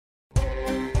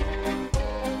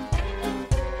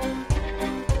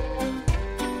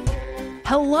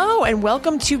Hello and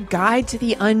welcome to Guide to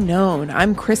the Unknown.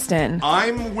 I'm Kristen.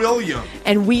 I'm William.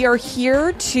 And we are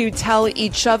here to tell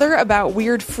each other about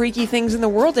weird, freaky things in the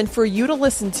world and for you to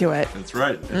listen to it. That's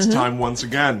right. It's time once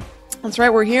again. That's right,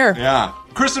 we're here. Yeah.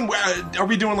 Kristen, are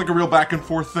we doing like a real back and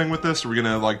forth thing with this? Or are we going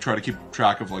to like try to keep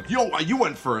track of like, yo, you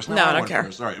went first. No, I don't went care.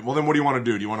 First. All right. Well, then what do you want to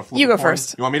do? Do you want to flip You a go coin?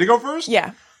 first. You want me to go first?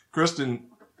 Yeah. Kristen,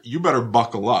 you better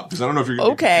buckle up because I don't know if you're going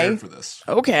to be prepared for this.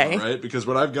 Okay. All right? Because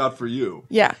what I've got for you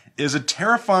is a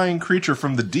terrifying creature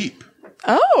from the deep.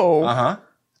 Oh. Uh-huh.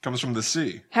 Comes from the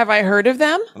sea. Have I heard of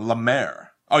them? La Mer.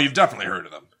 Oh, you've definitely heard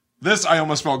of them. This, I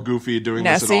almost felt goofy doing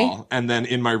Nessie? this at all. And then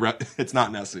in my... it's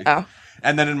not Nessie. Oh.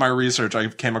 And then in my research, I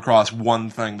came across one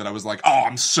thing that I was like, oh,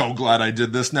 I'm so glad I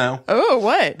did this now. Oh,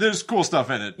 what? There's cool stuff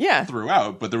in it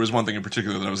throughout, but there was one thing in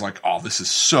particular that I was like, oh, this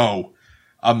is so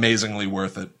amazingly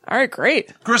worth it. All right,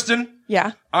 great. Kristen?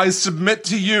 Yeah. I submit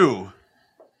to you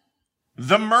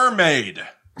the Mermaid.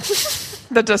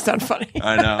 That does sound funny.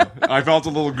 I know. I felt a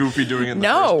little goofy doing it in the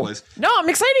first place. No, I'm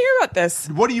excited to hear about this.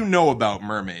 What do you know about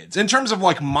mermaids? In terms of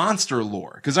like monster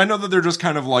lore? Because I know that they're just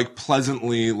kind of like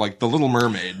pleasantly like the Little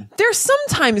Mermaid. They're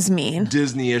sometimes mean.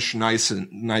 Disney-ish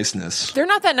niceness. They're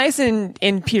not that nice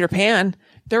in Peter Pan.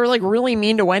 They're like really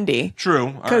mean to Wendy.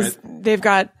 True. Because they've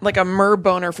got like a mer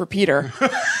boner for Peter.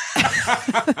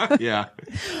 Yeah.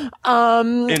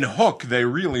 In Hook, they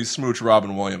really smooch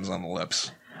Robin Williams on the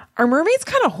lips. Are mermaids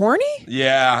kind of horny?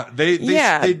 Yeah,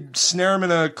 they snare him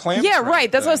in a clam. Yeah, right.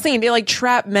 That's what I was thinking. They like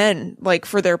trap men like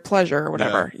for their pleasure or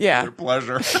whatever. Yeah. For their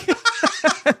pleasure.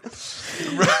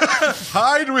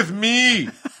 Hide with me.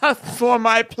 For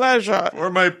my pleasure. For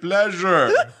my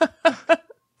pleasure.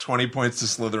 20 points to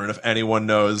Slytherin if anyone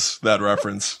knows that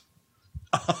reference.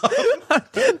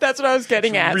 That's what I was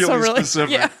getting at. Really, so really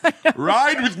specific. Yeah.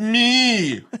 Ride with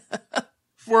me.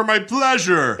 For my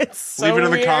pleasure. It's so Leave it in the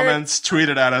weird. comments. Tweet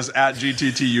it at us at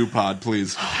GTTUpod,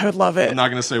 please. I would love it. I'm not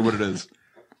going to say what it is.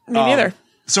 Me neither.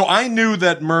 So I knew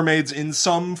that mermaids in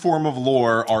some form of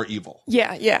lore are evil.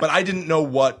 Yeah. But I didn't know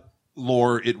what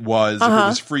lore it was, if it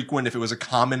was frequent, if it was a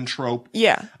common trope.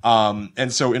 Yeah.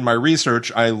 And so in my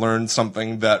research, I learned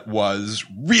something that was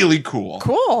really cool.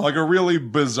 Cool. Like a really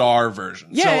bizarre version.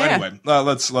 Yeah, so yeah. anyway,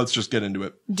 let's just get into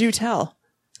it. Do tell.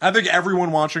 I think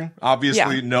everyone watching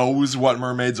obviously knows what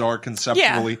mermaids are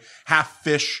conceptually. Half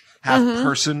fish, half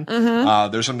person.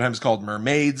 They're sometimes called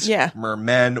mermaids,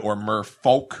 mermen, or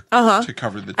merfolk to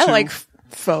cover the two. I like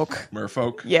folk.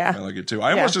 Merfolk. Yeah. I like it too.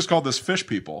 I almost just called this fish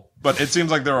people, but it seems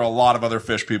like there are a lot of other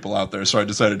fish people out there, so I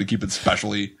decided to keep it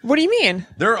specially. What do you mean?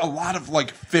 There are a lot of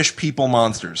like fish people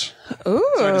monsters. Ooh.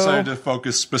 So I decided to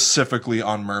focus specifically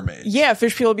on mermaids. Yeah,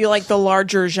 fish people be like the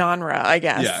larger genre, I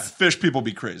guess. Yeah, fish people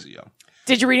be crazy, yeah.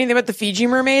 Did you read anything about the Fiji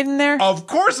mermaid in there? Of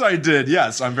course I did.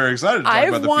 Yes, I'm very excited to talk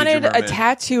about the Fiji mermaid. I've wanted a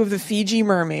tattoo of the Fiji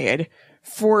mermaid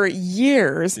for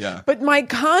years. Yeah. But my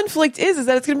conflict is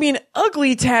that it's going to be an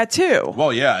ugly tattoo.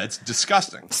 Well, yeah, it's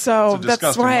disgusting. So It's a that's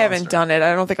disgusting why I monster. haven't done it.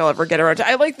 I don't think I'll ever get around to it.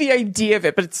 I like the idea of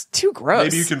it, but it's too gross.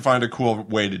 Maybe you can find a cool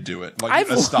way to do it, like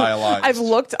a stylized. I've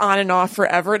looked on and off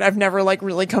forever, and I've never like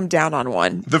really come down on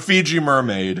one. The Fiji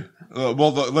mermaid.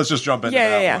 Let's just jump into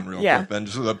that one real quick then,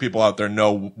 just so that people out there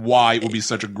know why it would be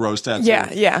such a gross tattoo.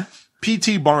 Yeah.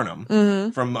 P.T. Barnum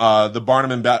from the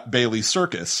Barnum and Bailey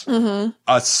Circus,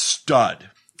 a stud,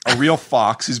 a real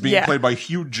fox. He's being played by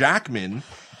Hugh Jackman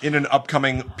in an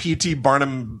upcoming P.T.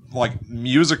 Barnum like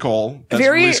musical that's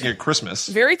releasing at Christmas.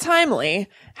 Very timely.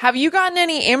 Have you gotten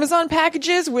any Amazon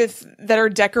packages that are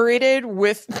decorated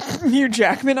with Hugh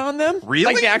Jackman on them? Really?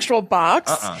 Like the actual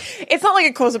box? It's not like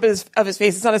a close up of his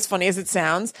face. It's not as funny as it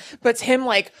sounds, but it's him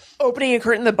like opening a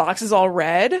curtain. The box is all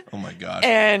red. Oh my god!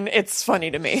 And it's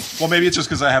funny to me. Well, maybe it's just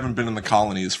because I haven't been in the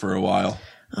colonies for a while.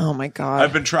 Oh my god!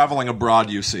 I've been traveling abroad.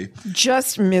 You see,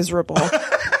 just miserable.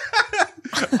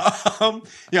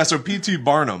 So P.T.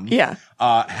 Barnum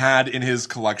had in his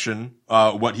collection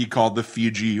what he called the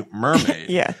Fiji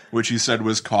mermaid, which he said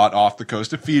was caught off the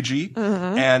coast of Fiji,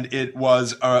 and it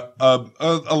was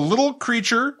a little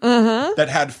creature that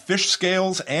had fish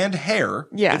scales and hair.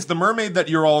 Yeah. It's the mermaid that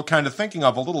you're all kind of thinking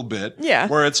of a little bit,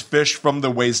 where it's fish from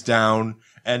the waist down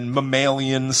and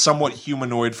mammalian, somewhat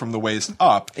humanoid from the waist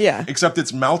up. Yeah. Except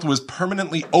its mouth was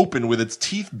permanently open with its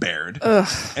teeth bared. Ugh.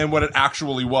 And what it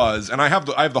actually was, and I have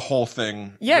the whole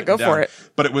thing. Yeah, go for it.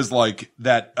 But it was like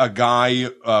that a guy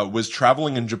was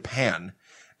traveling in Japan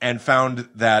and found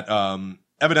that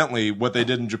evidently what they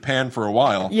did in Japan for a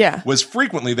while was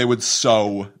frequently they would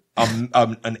sew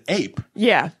an ape.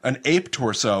 Yeah. An ape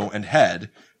torso and head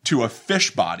to a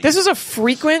fish body. This is a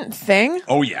frequent thing?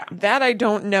 Oh, yeah. That I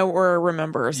don't know or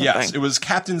remember or something. Yes, it was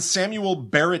Captain Samuel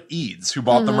Barrett Eads who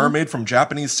bought the mermaid from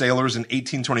Japanese sailors in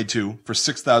 1822 for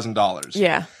 $6,000.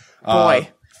 Yeah. Boy.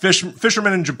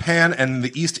 Fishermen in Japan and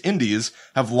the East Indies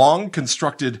have long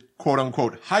constructed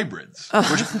quote-unquote hybrids,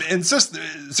 which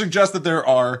suggest that there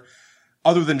are,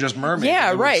 other than just mermaids.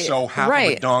 Yeah, right. So half of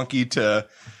a donkey to,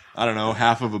 I don't know,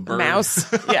 half of a bird.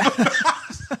 Mouse. Yeah.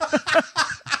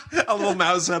 A little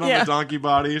mouse head on the donkey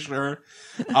body, sure.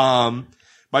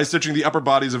 By stitching the upper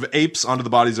bodies of apes onto the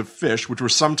bodies of fish, which were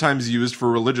sometimes used for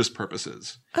religious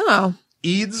purposes. Oh.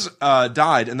 Eads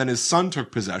died, and then his son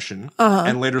took possession,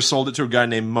 and later sold it to a guy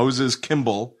named Moses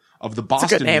Kimball of the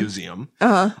Boston Museum.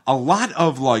 A lot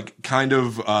of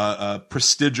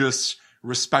prestigious,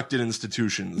 respected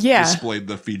institutions displayed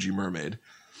the Fiji mermaid,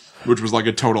 which was like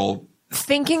a total...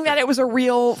 Thinking that it was a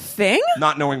real thing?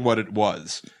 Not knowing what it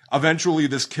was. Eventually,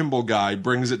 this Kimball guy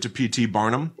brings it to P.T.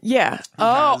 Barnum. Yeah.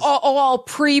 All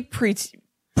pre-P.T.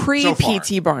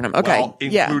 Barnum. Okay. Well,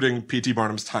 including P.T.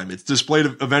 Barnum's time. It's displayed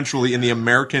eventually in the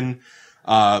American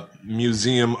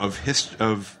Museum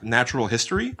of Natural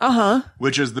History,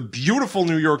 which is the beautiful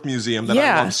New York museum that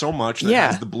I love so much. That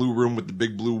has the blue room with the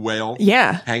big blue whale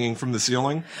hanging from the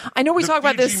ceiling. I know we talk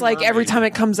about this like every time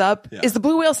it comes up. Yeah. Is the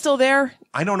blue whale still there?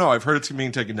 I don't know. I've heard it's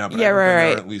being taken down, but I've been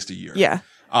there at least a year. Yeah.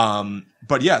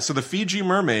 But yeah, so the Fiji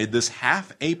mermaid, this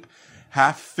half ape,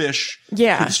 half fish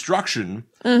construction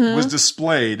was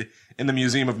displayed in the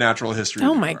Museum of Natural History.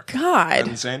 Oh my God. That's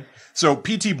insane. So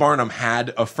P.T. Barnum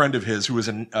had a friend of his who was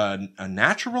a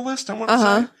naturalist, I want to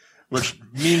say, which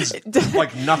means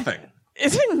like nothing.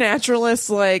 Isn't naturalist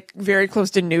like very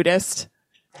close to nudist?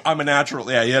 I'm a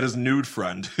natural. Yeah, he had his nude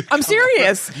friend. I'm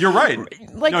serious. You're right.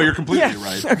 Like, no, you're completely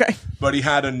right. Okay. But he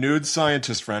had a nude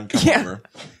scientist friend come over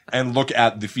and look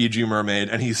at the Fiji mermaid,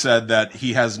 and he said that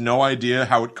he has no idea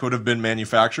how it could have been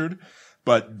manufactured,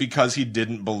 but because he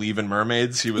didn't believe in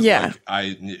mermaids, he was like,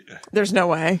 there's no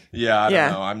way. Yeah, I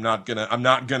don't know. I'm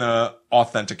not gonna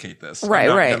authenticate this. Right,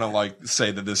 I'm not gonna like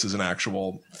say that this is an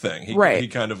actual thing. He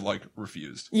kind of like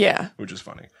refused. Yeah. Which is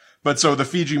funny. But so the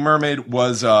Fiji mermaid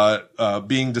was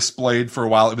being displayed for a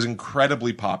while. It was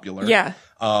incredibly popular. Yeah.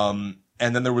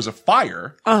 And then there was a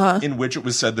fire in which it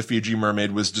was said the Fiji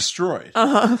mermaid was destroyed.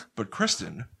 But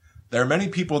Kristen, there are many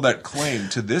people that claim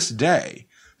to this day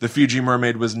the Fiji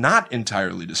mermaid was not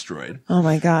entirely destroyed. Oh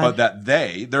my God. But that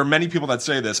there are many people that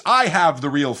say this. I have the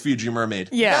real Fiji mermaid.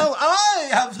 Yeah. No, I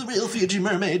have the real Fiji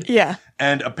mermaid. Yeah.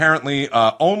 And apparently,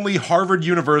 only Harvard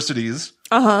University's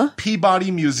Peabody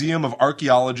Museum of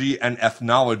Archaeology and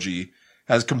Ethnology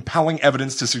has compelling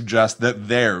evidence to suggest that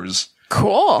theirs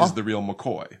is the real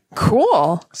McCoy.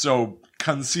 Cool. So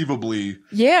conceivably,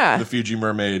 the Fiji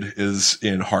mermaid is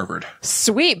in Harvard.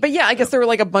 Sweet. But yeah, I guess there were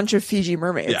like a bunch of Fiji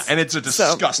mermaids. Yeah, and it's a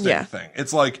disgusting thing.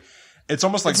 It's like, it's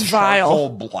almost like charcoal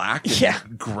black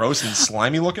and gross and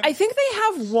slimy looking. I think they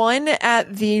have one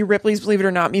at the Ripley's Believe It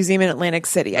or Not Museum in Atlantic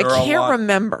City. I can't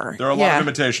remember. There are a lot of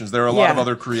imitations. There are a lot of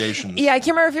other creations. Yeah, I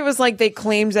can't remember if it was like they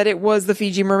claimed that it was the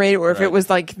Fiji mermaid or if it was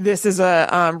like this is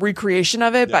a recreation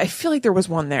of it, but I feel like there was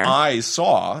one there. I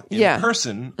saw in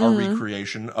person a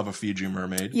recreation of a Fiji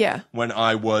mermaid when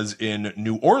I was in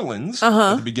New Orleans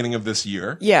at the beginning of this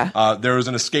year. Yeah. There was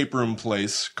an escape room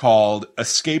place called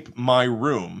Escape My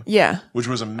Room. Yeah. Which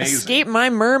was amazing. Escape my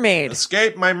mermaid.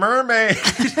 Escape my mermaid.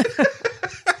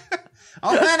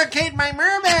 Authenticate my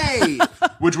mermaid.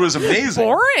 Which was amazing.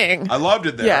 Boring. I loved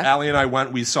it there. Yeah. Allie and I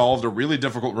went. We solved a really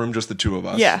difficult room, just the two of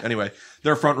us. Yeah. Anyway,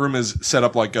 their front room is set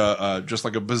up like just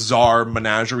like a bizarre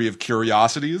menagerie of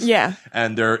curiosities. Yeah.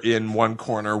 And there in one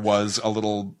corner was a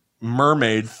little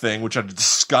mermaid thing, which had a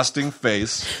disgusting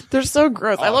face. They're so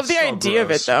gross. I love the idea of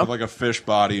it, though. With like a fish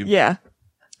body. Yeah.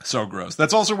 So gross.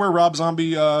 That's also where Rob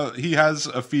Zombie, he has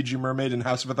a Fiji mermaid in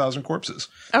House of a Thousand Corpses.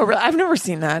 Oh, really? I've never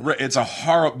seen that. It's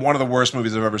one of the worst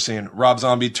movies I've ever seen. Rob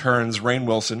Zombie turns Rainn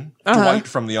Wilson, Dwight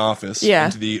from The Office,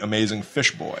 into the amazing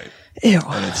fish boy. Ew.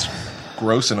 And it's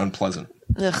gross and unpleasant.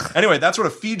 Ugh. Anyway, that's what a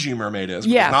Fiji mermaid is.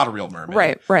 But it's not a real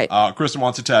mermaid. Right. Kristen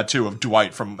wants a tattoo of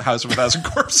Dwight from House of a Thousand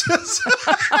Corpses.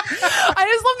 I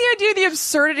just love the idea of the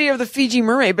absurdity of the Fiji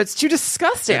mermaid, but it's too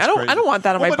disgusting. I don't want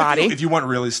that on my body. If you want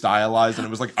really stylized and it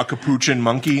was like a capuchin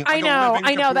monkey. I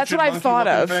know. That's what I've thought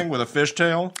of. Thing with a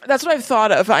fishtail. That's what I've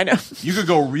thought of. I know. You could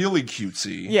go really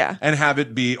cutesy. Yeah. And have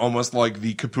it be almost like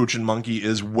the capuchin monkey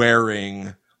is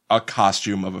wearing a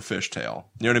costume of a fishtail.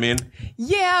 You know what I mean?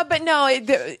 Yeah, but no,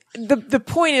 the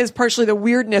point is partially the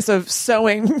weirdness of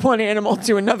sewing one animal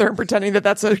to another and pretending that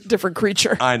that's a different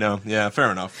creature. I know. Yeah, fair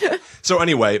enough. So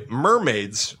anyway,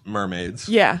 mermaids.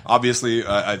 Yeah. Obviously,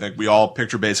 I think we all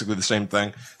picture basically the same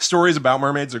thing. Stories about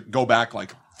mermaids go back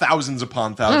like thousands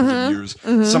upon thousands of years.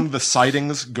 Some of the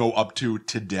sightings go up to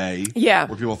today. Yeah.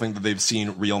 Where people think that they've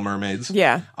seen real mermaids.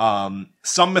 Yeah.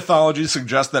 Some mythologies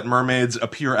suggest that mermaids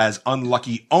appear as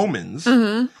unlucky omens.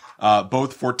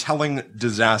 both foretelling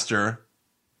disaster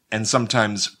and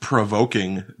sometimes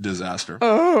provoking disaster.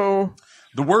 Oh.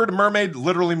 The word mermaid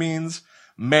literally means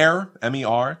mer,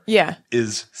 M-E-R,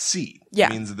 is sea. Yeah.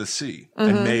 It means the sea.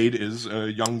 And maid is a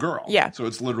young girl. Yeah. So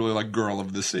it's literally like girl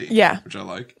of the sea. Yeah. Which I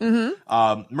like.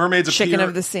 Mermaids appear... Chicken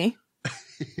of the sea.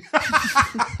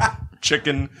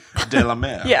 Chicken de la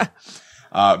mer. Yeah.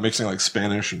 Mixing like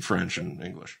Spanish and French and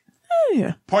English.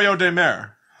 Yeah. Pollo de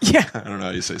mer. Yeah. I don't know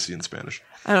how you say sea in Spanish.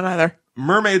 I don't either.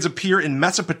 Mermaids appear in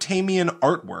Mesopotamian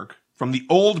artwork from the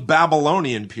Old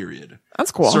Babylonian period.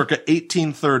 That's cool. Circa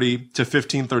 1830 to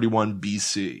 1531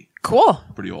 BC. Cool.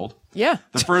 Pretty old. Yeah.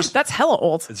 That's hella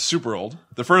old. It's super old.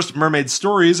 The first mermaid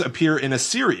stories appear in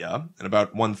Assyria in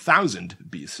about 1000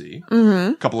 BC.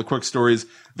 A couple of quick stories.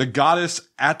 The goddess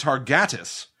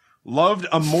Atargatis loved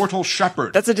a mortal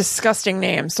shepherd. That's a disgusting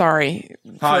name. Sorry.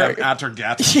 Hi, I'm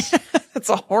Atargatis. That's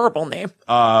a horrible name.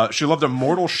 She loved a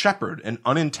mortal shepherd and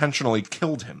unintentionally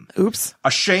killed him. Oops.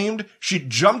 Ashamed, she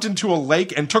jumped into a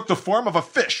lake and took the form of a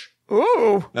fish.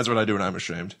 Ooh. That's what I do when I'm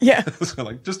ashamed. Yeah. So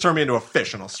like, just turn me into a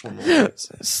fish and I'll swim away.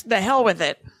 The hell with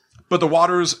it. But the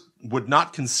waters would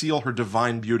not conceal her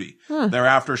divine beauty.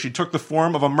 Thereafter, she took the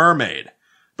form of a mermaid,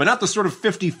 but not the sort of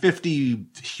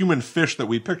 50-50 human fish that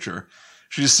we picture.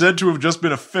 She's said to have just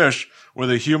been a fish with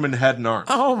a human head and arms.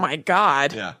 Oh my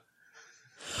God. Yeah.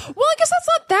 Well, I guess that's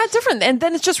not that different. And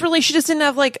then it's just really, she just didn't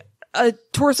have like a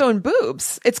torso and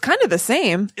boobs. It's kind of the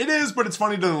same. It is, but it's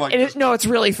funny to like. No, it's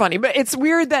really funny. But it's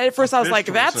weird that at first I was like,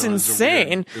 that's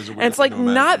insane. And it's like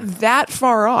not that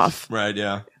far off. Right,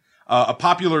 yeah. A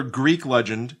popular Greek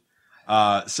legend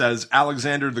says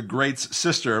Alexander the Great's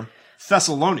sister,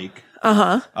 Thessalonique,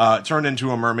 turned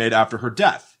into a mermaid after her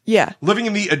death. Yeah. Living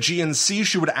in the Aegean Sea,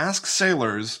 she would ask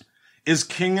sailors, "Is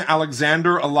King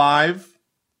Alexander alive?"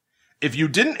 If you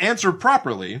didn't answer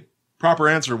properly, proper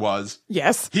answer was,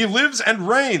 yes, he lives and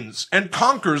reigns and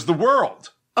conquers the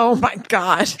world. Oh my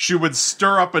God. She would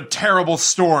stir up a terrible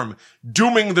storm,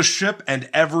 dooming the ship and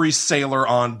every sailor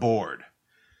on board.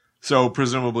 So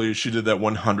presumably she did that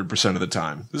 100% of the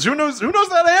time. Who knows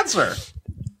that answer?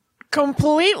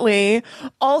 Completely.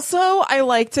 Also, I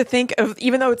like to think of,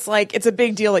 even though it's like, it's a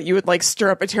big deal that you would like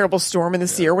stir up a terrible storm in the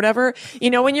sea or whatever,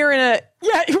 you know, when you're in a,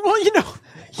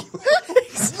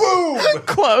 Boom!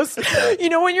 Close. You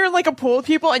know, when you're in like a pool with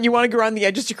people and you want to go around the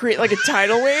edges to create like a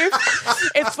tidal wave,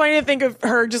 it's funny to think of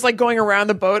her just like going around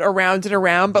the boat around and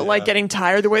around, but like getting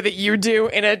tired the way that you do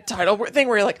in a tidal thing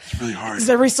where you're like, it's really hard. Does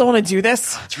everybody still want to do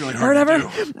this? It's really hard or whatever.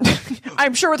 To do.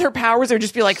 I'm sure with her powers, it would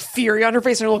just be like fury on her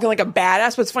face and her looking like a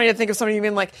badass, but it's funny to think of somebody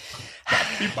being like,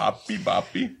 beep, bop, beep,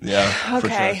 bop, beep. Yeah.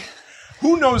 Okay. Sure.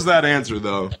 Who knows that answer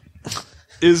though?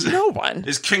 No one.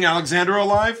 Is King Alexander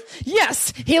alive?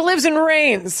 Yes, he lives and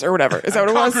reigns, or whatever. Is that what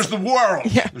it was? Conquers the world.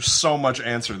 Yeah. There's so much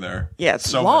answer there. Yeah, it's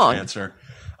so long. much answer.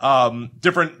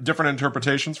 Different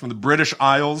interpretations from the British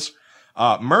Isles.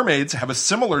 Mermaids have a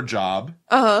similar job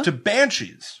to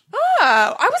banshees.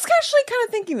 I was actually kind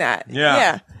of thinking that.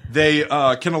 Yeah. They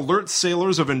can alert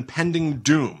sailors of impending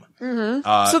doom.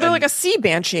 So they're like a sea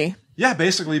banshee. Yeah,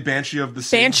 basically Banshee of the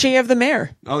Sea. Banshee of the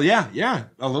Mare. Oh, yeah,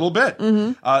 a little bit.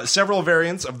 Several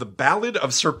variants of the Ballad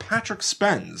of Sir Patrick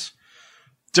Spens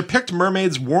depict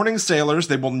mermaids warning sailors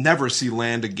they will never see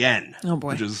land again. Oh, boy.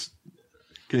 Which is,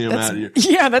 can you imagine?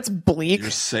 Yeah, that's bleak. You're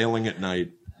sailing at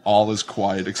night. All is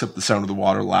quiet except the sound of the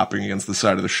water lapping against the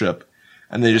side of the ship.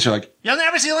 And they just are like, you'll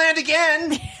never see land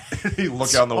again. You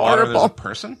look out in the water and there's a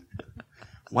person.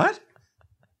 What?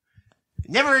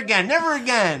 Never again, never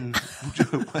again.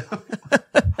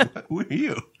 Who are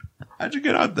you? How'd you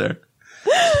get out there?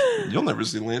 You'll never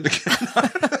see land again.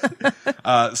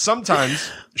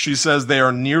 Sometimes she says they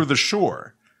are near the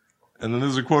shore. And then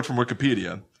there's a quote from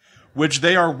Wikipedia, which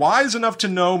they are wise enough to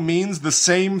know means the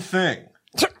same thing.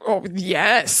 Oh,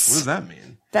 yes. What does that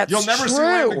mean? That's You'll never true. see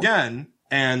land again,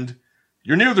 and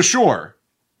you're near the shore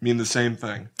mean the same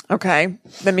thing. Okay.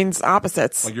 That means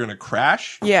opposites. Like you're in a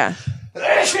crash? Yeah.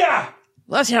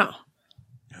 Let's go.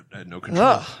 I had no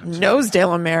control. Nose de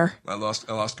la Mare. I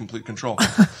lost complete control.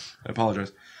 I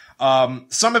apologize.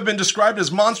 Some have been described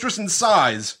as monstrous in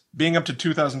size, being up to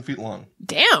 2,000 feet long.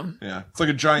 Damn. Yeah. It's like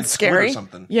a giant squid or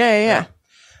something. Yeah.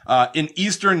 In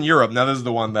Eastern Europe, now this is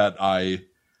the one that I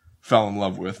fell in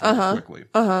love with quickly.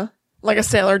 Like a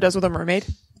sailor does with a mermaid.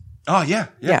 Oh, yeah.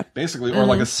 Basically. Or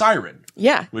like a siren.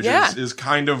 Yeah. Which is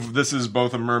kind of, this is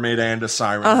both a mermaid and a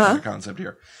siren kind of concept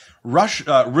here.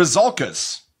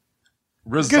 Rizalkas.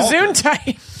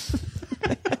 Gesundheit.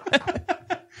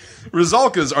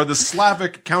 Rizalkas are the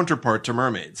Slavic counterpart to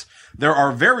mermaids. There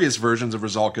are various versions of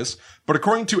Rizalkas, but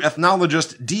according to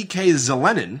ethnologist D.K.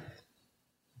 Zelenin,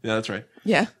 yeah, that's right.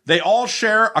 Yeah. They all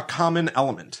share a common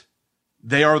element.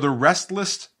 They are the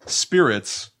restless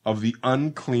spirits of the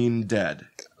unclean dead.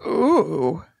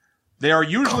 Ooh. They are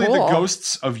usually the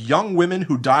ghosts of young women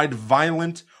who died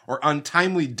violent or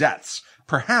untimely deaths,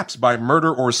 perhaps by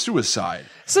murder or suicide.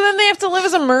 So then they have to live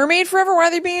as a mermaid forever? Why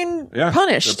are they being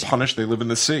punished? They're punished. They live in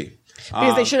the sea.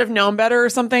 Because they should have known better or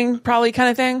something, probably, kind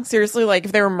of thing. Seriously, like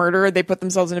if they were murdered, they put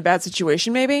themselves in a bad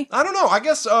situation, maybe. I don't know. I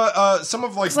guess some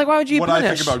of like why would you be punished?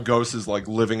 I think about ghosts is like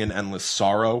living in endless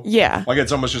sorrow. Yeah, like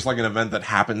it's almost just like an event that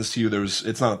happens to you.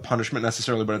 It's not a punishment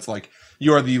necessarily, but it's like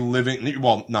you are the living.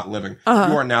 Well, not living. You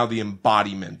are now the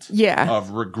embodiment. Of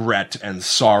regret and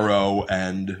sorrow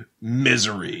and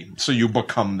misery. So you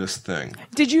become this thing.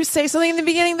 Did you say something in the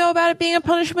beginning though about it being a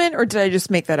punishment, or did I just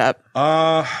make that up?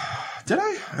 Did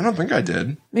I? I don't think I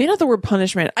did. Maybe not the word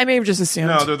punishment. I may have just assumed.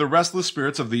 No, they're the restless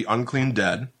spirits of the unclean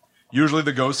dead. Usually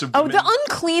the ghosts of... Oh, the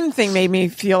unclean thing made me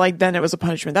feel like then it was a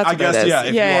punishment. That's what it is.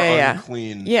 If you are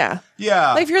unclean. Yeah.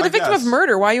 Yeah. Like if you're the victim of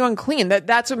murder, why are you unclean?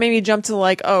 That's what made me jump to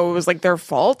like, oh, it was like their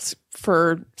fault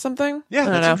for something? Yeah,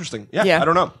 that's interesting. Yeah, I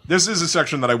don't know. This is a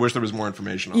section that I wish there was more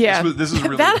information on. Yeah. This is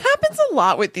really... That happens a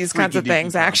lot with these kinds of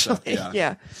things, actually.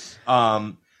 Yeah.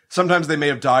 Sometimes they may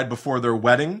have died before their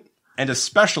wedding. And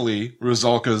especially,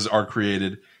 Rusalkas are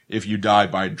created if you die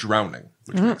by drowning.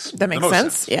 Which that makes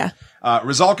sense. Yeah.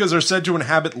 Rusalkas are said to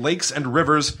inhabit lakes and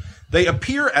rivers. They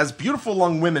appear as beautiful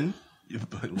young women.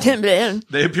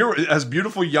 They appear as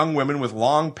beautiful young women with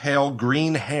long, pale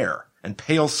green hair and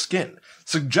pale skin,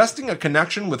 suggesting a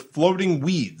connection with floating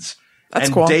weeds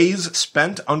and days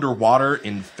spent underwater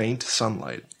in faint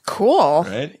sunlight. Cool.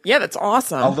 Right? Yeah, that's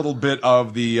awesome. A little bit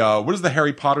of the, what is the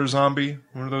Harry Potter zombie?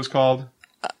 What are those called?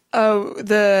 Oh,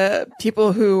 the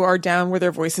people who are down where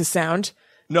their voices sound.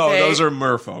 No, those are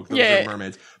merfolk. Those are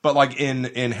mermaids. But like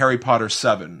in Harry Potter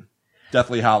 7,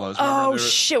 Deathly Hallows. Oh,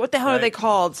 shit. What the hell are they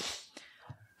called?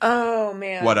 Oh,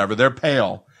 man. Whatever. They're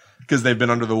pale because they've been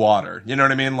under the water. You know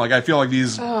what I mean? Like, I feel like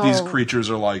these creatures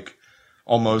are like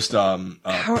almost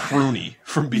pruny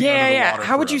from being under the water.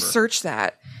 How would you search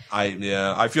that?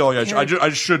 I feel like I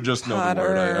should just know the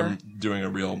word. I'm doing a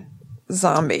real...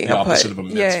 zombie. The opposite of a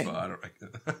mitzvah. I don't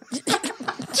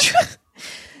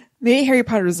Maybe Harry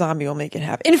Potter zombie will make it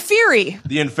happen. Inferi.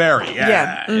 The Inferi.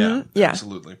 Yeah.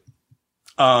 Absolutely.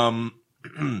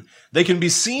 They can be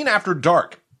seen after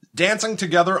dark, dancing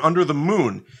together under the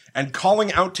moon and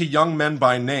calling out to young men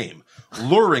by name,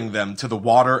 luring them to the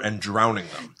water and drowning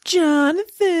them.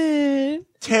 Jonathan.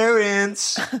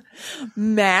 Terrence.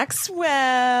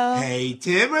 Maxwell. Hey,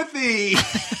 Timothy.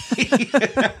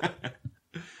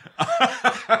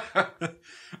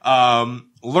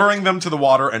 Luring them to the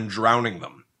water and drowning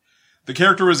them. The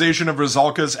characterization of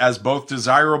Rusalkas as both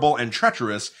desirable and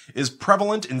treacherous is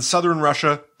prevalent in southern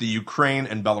Russia, the Ukraine,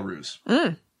 and Belarus.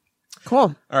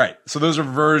 Cool. All right, so those are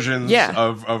versions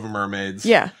of mermaids.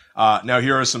 Yeah. Now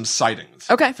here are some sightings.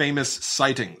 Okay. Famous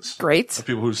sightings. Great. Of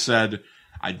people who said,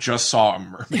 I just saw a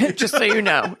mermaid. Just so you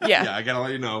know. Yeah. Yeah, I gotta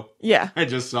let you know. Yeah. I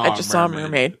just saw a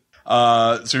mermaid.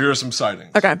 So here are some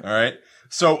sightings. Okay. All right.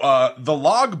 So, the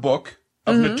logbook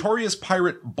of notorious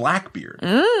pirate Blackbeard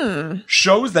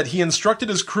shows that he instructed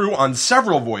his crew on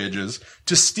several voyages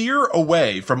to steer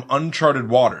away from uncharted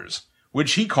waters,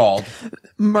 which he called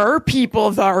Mer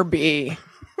people thar be.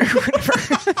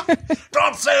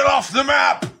 Don't sail off the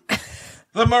map!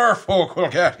 The merfolk will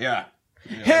get ya.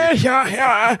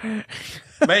 Yeah.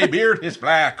 May beard his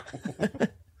black.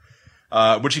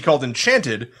 Which he called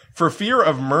Enchanted for fear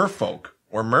of merfolk,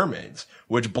 or mermaids,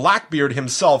 which Blackbeard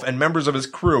himself and members of his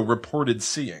crew reported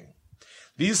seeing.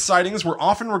 These sightings were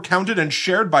often recounted and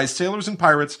shared by sailors and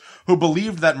pirates who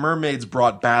believed that mermaids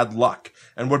brought bad luck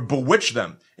and would bewitch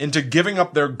them into giving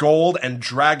up their gold and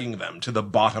dragging them to the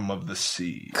bottom of the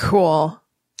sea. Cool.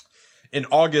 In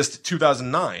August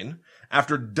 2009,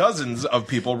 after dozens of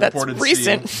people reported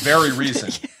seeing... Very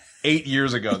recent. 8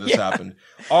 years ago this happened.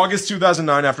 August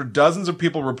 2009, after dozens of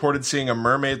people reported seeing a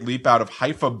mermaid leap out of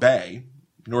Haifa Bay,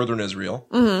 northern Israel,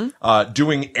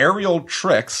 doing aerial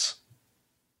tricks.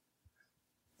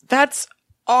 That's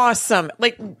awesome.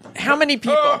 Like, how many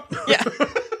people? Yeah.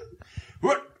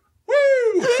 What?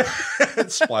 Woo!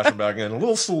 Splashing back in. A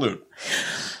little salute.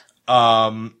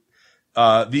 The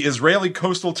Israeli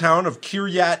coastal town of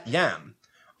Kiryat Yam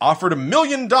offered $1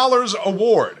 million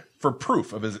award for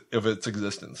proof of its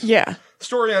existence. Yeah.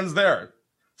 Story ends there.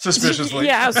 Suspiciously.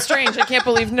 Yeah, how strange. I can't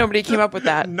believe nobody came up with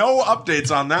that. No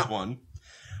updates on that one.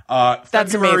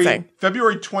 That's amazing.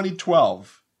 February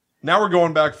 2012. Now we're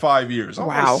going back 5 years.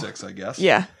 Wow. 6, I guess.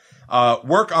 Yeah.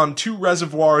 Work on 2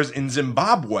 reservoirs in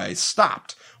Zimbabwe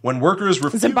stopped when workers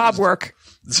refused.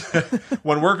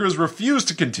 When workers refused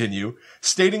to continue,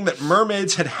 stating that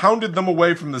mermaids had hounded them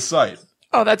away from the site.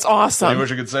 Oh, that's awesome. You wish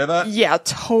you could say that? Yeah,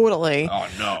 totally. Oh,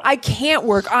 no. I can't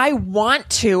work. I want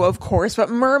to, of course, but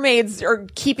mermaids are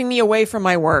keeping me away from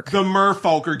my work. The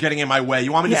merfolk are getting in my way.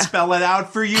 You want me to spell it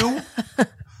out for you?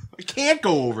 I can't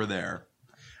go over there.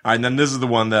 All right, and then this is the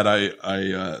one that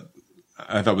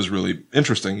I thought was really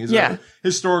interesting. He's a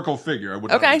historical figure. I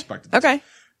would not have expected this. Okay.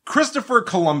 Christopher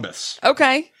Columbus.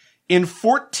 Okay. In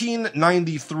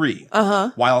 1493,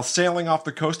 while sailing off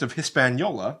the coast of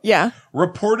Hispaniola,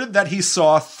 reported that he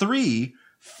saw 3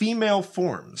 female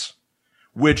forms,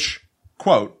 which,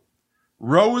 quote,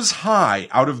 rose high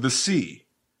out of the sea,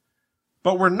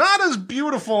 but were not as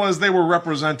beautiful as they were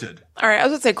represented. All right, I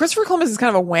was going to say, Christopher Columbus is kind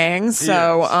of a wang,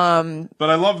 so... But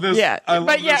I love this. Yeah,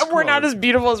 we're not as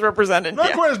beautiful as represented.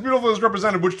 Not quite as beautiful as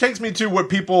represented, which takes me to what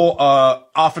people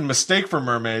often mistake for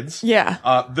mermaids.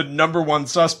 Yeah. The number one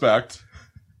suspect.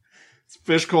 It's a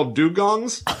fish called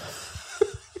dugongs.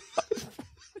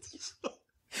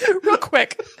 Real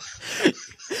quick.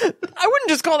 I wouldn't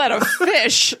just call that a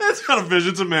fish. That's not a fish.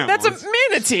 It's a mammal. That's a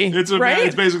manatee. It's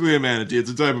basically a manatee. It's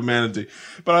a type of manatee.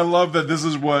 But I love that this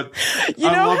is what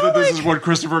this is what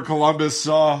Christopher Columbus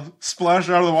saw splash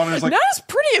out of the water. It's like, not as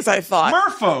pretty as I thought.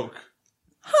 Merfolk.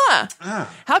 Huh?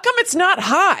 How come it's not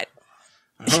hot?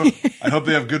 I hope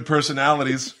they have good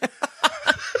personalities.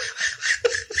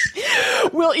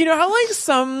 Well, you know how like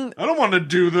some. I don't want to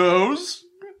do those.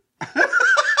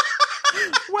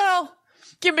 Well.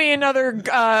 Give me another, wait,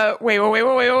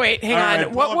 hang on.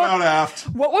 Right, what about aft?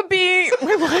 What would be,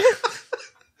 wait, what?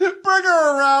 Bring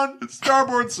her around,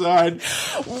 starboard side.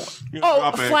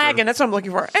 Oh, flagon, that's what I'm looking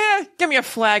for. Give me a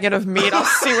flagon of meat, I'll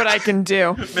see what I can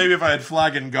do. Maybe if I had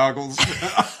flagon goggles,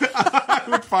 I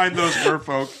would find those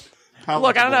merfolk.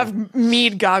 Look, I don't have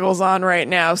mead goggles on right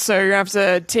now, so you're going to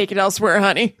have to take it elsewhere,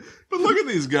 honey. But look at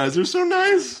these guys. They're so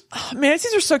nice. Oh,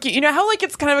 manatees are so cute. You know how, like,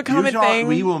 it's kind of a common thing?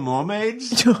 We were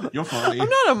mermaids? You're funny. I'm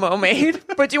not a mermaid,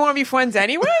 but do you want to be friends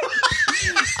anyway?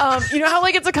 You know how,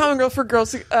 like, it's a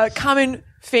common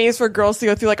phase for girls to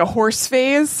go through, like, a horse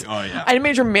phase? Oh, yeah. I had a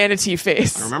major manatee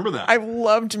phase. I remember that. I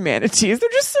loved manatees. They're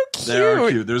just so cute. They are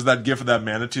cute. There's that gif of that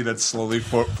manatee that's slowly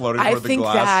floating toward the glass. I think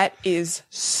that is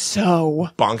so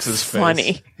Bonks'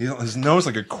 funny. Face. His nose,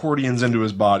 like, accordions into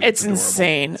his body. It's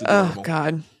insane. Oh,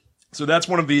 God. So that's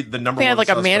one of the number one They had like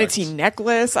suspects. A manatee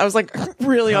necklace. I was like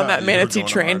really on that manatee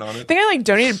train. I think I like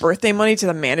donated birthday money to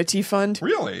the manatee fund.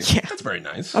 Really? Yeah. That's very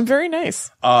nice. I'm very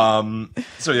nice. So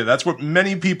yeah, that's what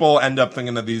many people end up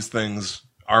thinking that these things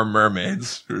are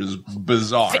mermaids. It is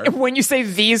bizarre. When you say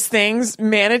these things,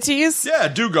 manatees? Yeah,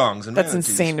 dugongs and that's manatees.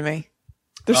 Insane to me.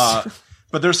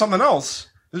 But there's something else.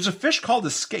 There's a fish called a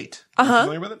skate. Are you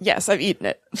familiar with it? Yes, I've eaten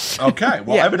it. Okay.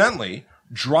 Well, evidently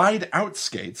dried out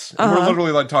skates. And we're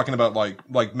literally like talking about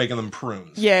like making them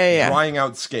prunes. Yeah. Drying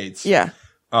out skates. Yeah.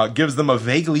 Gives them a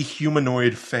vaguely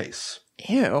humanoid face.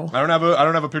 Ew. I don't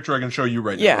have a picture I can show you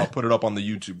right now. I'll put it up on the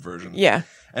YouTube version. Yeah.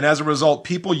 And as a result,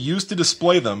 people used to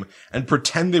display them and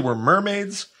pretend they were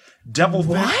mermaids,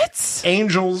 devilfish,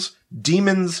 angels,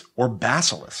 demons, or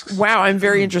basilisks. Wow, I'm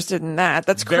very interested in that.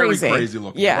 That's crazy. Very crazy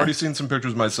looking. Yeah. I've already seen some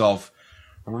pictures myself.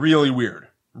 Really weird.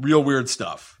 Real weird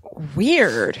stuff.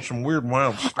 Weird. Some weird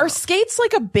wild stuff. Are skates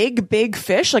like a big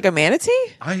fish, like a manatee?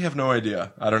 I have no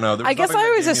idea. I don't know. I guess I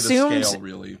always assumed. Scale,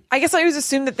 really. I guess I always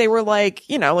assumed that they were like,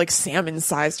 like salmon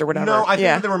sized or whatever. No, I think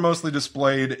that they were mostly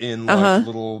displayed in like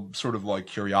little sort of like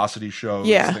curiosity shows,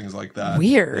 things like that.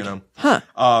 Weird. Huh.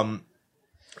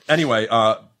 Anyway,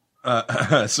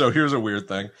 so here's a weird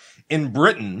thing. In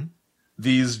Britain,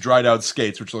 these dried out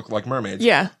skates, which look like mermaids,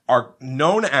 are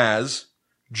known as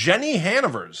Jenny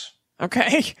Hanovers.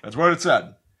 Okay. That's what it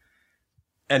said.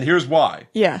 And here's why.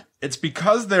 Yeah. It's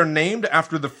because they're named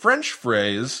after the French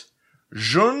phrase,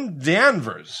 Jeune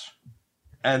d'Anvers.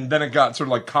 And then it got sort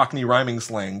of like Cockney rhyming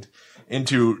slanged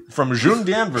from Jeune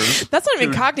d'Anvers. That's not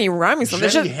even Cockney rhyming slang.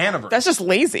 Jenny Hanovers. That's just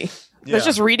lazy. Yeah. That's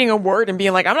just reading a word and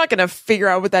being like, I'm not going to figure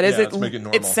out what that is. Let's make it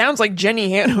normal. It sounds like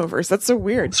Jenny Hanovers. That's so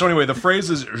weird. So anyway, the phrase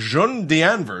is Jeune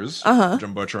d'Anvers, which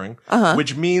I'm butchering,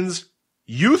 which means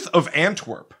youth of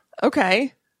Antwerp.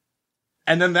 Okay.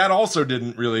 And then that also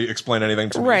didn't really explain anything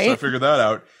to me, so I figured that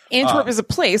out. Antwerp is a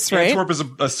place, right? Antwerp is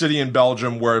a city in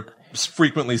Belgium where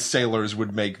frequently sailors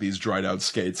would make these dried out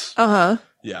skates.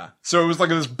 Yeah. So it was like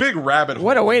this big rabbit hole.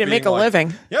 What a way to make a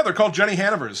living. Yeah, they're called Jenny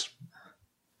Hanovers.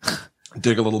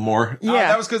 Dig a little more. Yeah.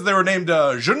 That was because they were named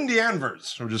Jeune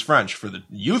d'Anvers, which is French for the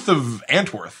youth of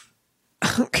Antwerp.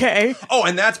 Okay. Oh,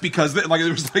 and that's because there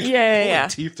was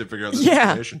teeth to figure out this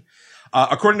information.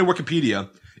 According to Wikipedia,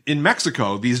 in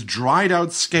Mexico, these dried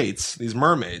out skates, these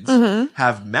mermaids,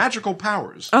 have magical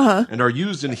powers and are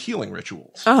used in healing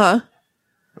rituals. I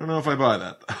don't know if I buy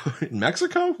that. In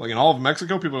Mexico? Like in all of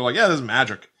Mexico, people are like, yeah, this is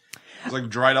magic. It's like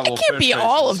dried out little fish. It can't be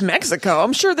all of Mexico.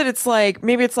 I'm sure that it's like,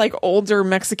 maybe it's like older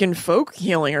Mexican folk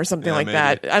healing or something like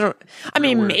that.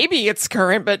 Maybe it's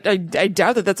current, but I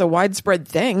doubt that that's a widespread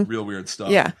thing. Real weird stuff.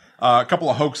 Yeah. A couple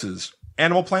of hoaxes.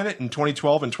 Animal Planet in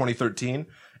 2012 and 2013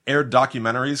 aired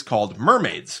documentaries called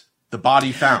Mermaids, The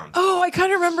Body Found. Oh, I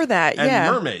kind of remember that.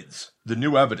 And Mermaids, The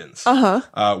New Evidence.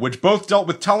 Which both dealt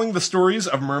with telling the stories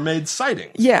of mermaid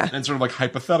sightings. Yeah. And sort of like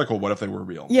hypothetical, what if they were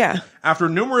real? Yeah. After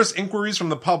numerous inquiries from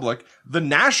the public, the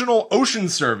National Ocean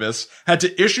Service had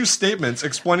to issue statements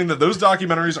explaining that those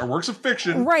documentaries are works of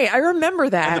fiction. Right, I remember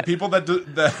that. And the people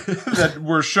that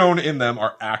were shown in them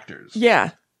are actors.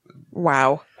 Yeah.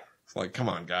 Wow. It's like, come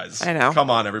on, guys. I know. Come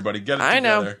on, everybody. Get it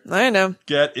together. I know.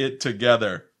 Get it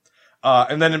together.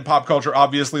 And then in pop culture,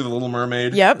 obviously, The Little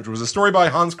Mermaid, which was a story by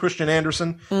Hans Christian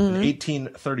Andersen in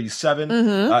 1837.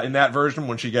 In that version,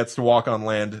 when she gets to walk on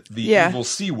land, the evil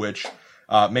sea witch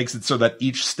makes it so that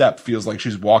each step feels like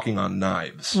she's walking on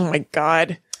knives. Oh, my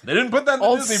God. They didn't put that in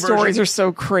the Disney version. Old stories are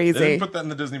so crazy. They didn't put that in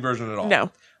the Disney version at all. No.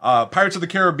 Pirates of the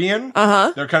Caribbean,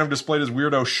 they're kind of displayed as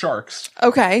weirdo sharks.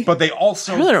 Okay. But they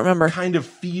also I really don't remember. kind of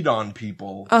feed on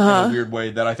people in a weird way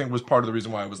that I think was part of the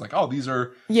reason why I was like, oh, these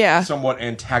are somewhat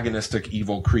antagonistic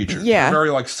evil creatures. Yeah. They're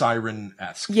very like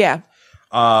siren-esque. Yeah.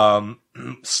 Starbucks.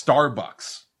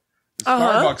 The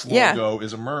Starbucks logo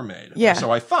is a mermaid. Yeah. So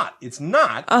I thought, it's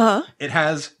not. It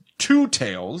has two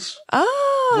tails,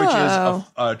 which is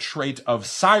a trait of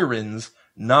sirens,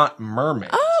 not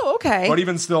mermaids. Oh, okay. But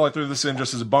even still, I threw this in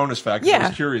just as a bonus fact. I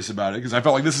was curious about it because I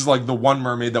felt like this is like the one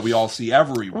mermaid that we all see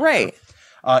everywhere. Right.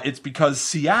 It's because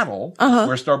Seattle,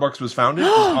 where Starbucks was founded,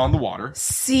 is on the water.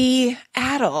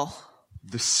 Seattle.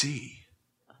 The sea.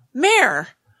 Mayor.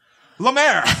 La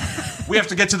Mayor. We have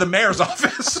to get to the mayor's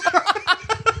office.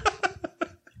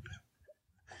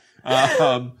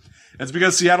 It's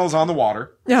because Seattle's on the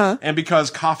water. And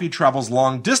because coffee travels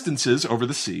long distances over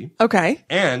the sea. Okay.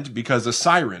 And because a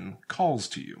siren calls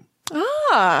to you.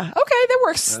 Ah, okay, that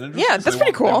works. Yeah, that's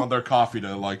pretty cool. They want their coffee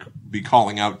to like be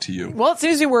calling out to you. Well, it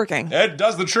seems to be working. It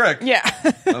does the trick. Yeah.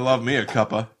 I love me a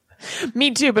cuppa.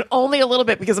 Me too, but only a little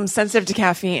bit because I'm sensitive to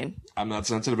caffeine. I'm not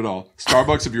sensitive at all.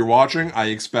 Starbucks, if you're watching, I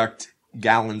expect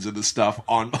gallons of the stuff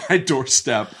on my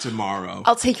doorstep tomorrow.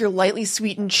 I'll take your lightly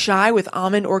sweetened chai with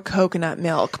almond or coconut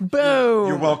milk. Boom.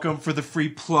 You're welcome for the free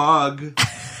plug.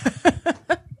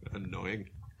 Annoying.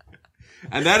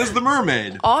 And that is the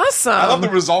mermaid. Awesome. I love the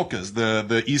Rizalkas,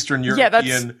 the Eastern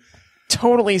European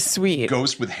totally sweet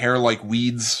ghost with hair like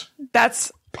weeds.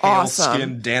 That's pale awesome.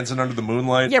 skin dancing under the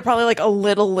moonlight. Yeah, probably like a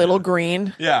little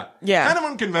green. Yeah. Yeah. Kind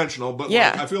of unconventional, but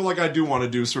like, I feel like I do want to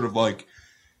do sort of like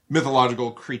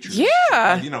mythological creatures.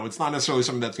 Yeah. You know, it's not necessarily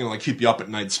something that's going to like keep you up at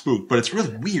night spook, but it's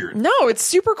really weird. No, it's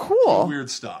super cool. Weird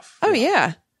stuff. Oh,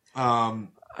 yeah. All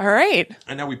right.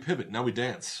 And now we pivot. Now we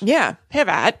dance. Yeah.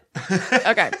 Pivot.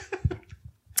 Okay.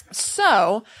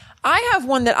 So I have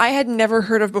one that I had never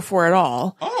heard of before at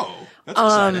all. Oh, that's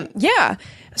exciting. Yeah.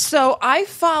 So I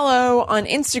follow on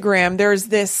Instagram.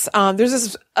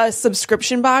 There's a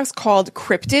subscription box called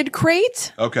Cryptid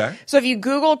Crate. Okay. So if you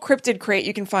Google Cryptid Crate,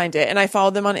 you can find it. And I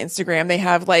follow them on Instagram. They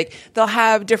have they'll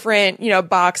have different,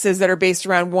 boxes that are based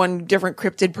around one different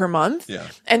cryptid per month. Yeah.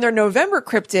 And their November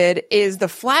cryptid is the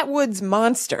Flatwoods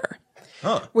monster.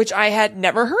 Which I had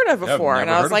never heard of before. And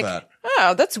I was like,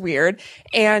 oh, that's weird.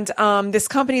 And this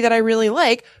company that I really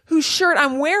like, whose shirt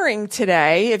I'm wearing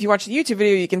today, if you watch the YouTube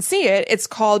video, you can see it. It's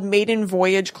called Maiden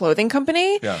Voyage Clothing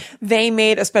Company. Yeah. They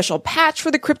made a special patch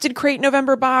for the Cryptid Crate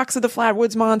November box of the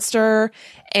Flatwoods monster.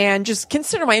 And just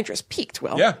consider my interest piqued,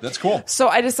 Will. Yeah, that's cool. So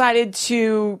I decided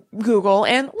to Google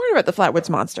and learn about the Flatwoods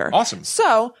monster. Awesome.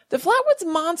 So the Flatwoods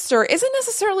monster isn't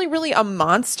necessarily really a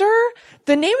monster.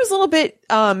 The name is a little bit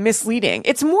misleading.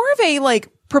 It's more of a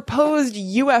proposed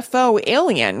UFO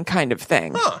alien kind of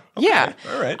thing. Huh. Okay. Yeah.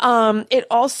 All right. It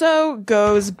also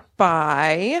goes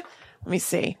by, let me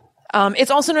see.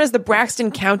 It's also known as the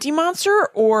Braxton County Monster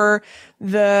or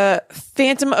the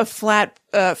Phantom of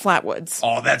Flatwoods.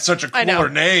 Oh, that's such a cooler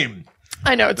name.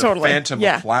 I know, totally. Phantom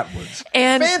of Flatwoods.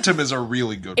 And Phantom is a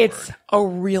really good word. It's a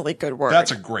really good word.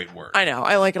 That's a great word. I know.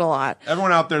 I like it a lot.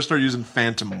 Everyone out there start using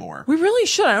Phantom more. We really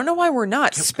should. I don't know why we're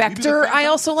not. Spectre, I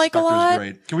also like Spectre's a lot.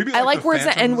 Great. Can we be I like words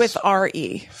that end with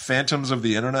R-E. Phantoms of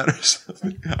the Internet or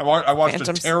something? I watched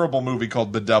a terrible movie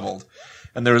called Bedeviled,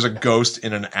 and there was a ghost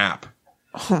in an app.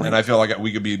 And I feel like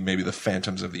we could be maybe the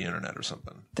Phantoms of the Internet or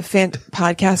something. The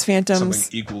podcast Phantoms.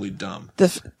 Something equally dumb.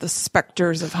 The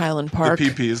Spectres of Highland Park. The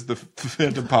PPs, the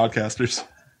Phantom Podcasters.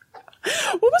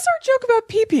 What was our joke about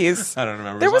PPs? I don't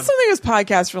remember. There was something that was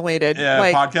podcast related. Yeah,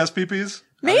 podcast PPs?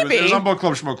 Maybe. It was on Book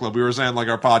Club, Schmoke Club. We were saying like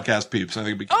our podcast peeps. I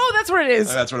think it became, that's what it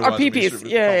is. That's what it our was. peepees.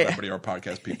 Yeah. Everybody our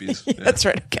podcast peepees. Yeah. That's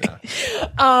right. Okay.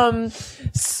 Yeah.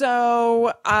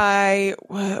 So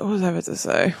what was I about to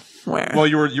say? Where? Well,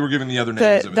 you were giving the other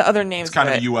names of it. The other names. It's kind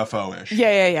of UFO-ish.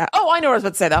 Yeah. Oh, I know what I was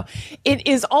about to say though. It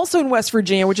is also in West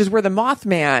Virginia, which is where the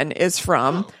Mothman is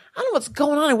from. Oh. I don't know what's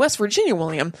going on in West Virginia,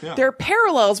 William. Yeah. There are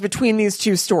parallels between these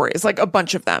two stories, like a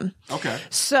bunch of them. Okay.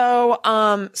 So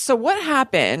what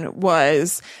happened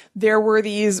was there were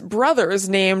these brothers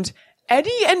named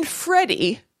Eddie and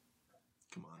Freddie.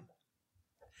 Come on.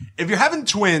 If you're having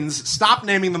twins, stop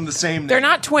naming them the same name. They're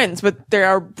not twins, but they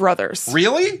are brothers.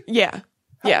 Really? Yeah.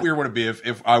 How weird would it be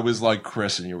if I was like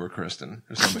Chris and you were Kristen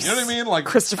or something? You know what I mean? Like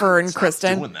Christopher and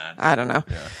Kristen. Doing that. I don't know.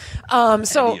 Yeah.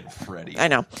 So Eddie and Freddie. I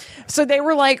know. So they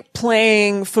were like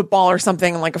playing football or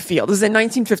something in like a field. This is in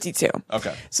 1952.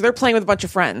 Okay. So they're playing with a bunch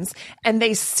of friends and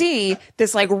they see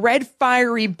this like red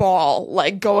fiery ball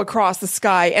like go across the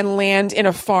sky and land in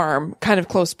a farm kind of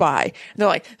close by. And they're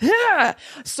like, ah!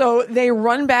 So they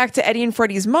run back to Eddie and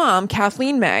Freddie's mom,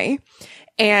 Kathleen May.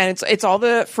 And it's all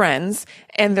the friends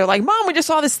and they're like, Mom, we just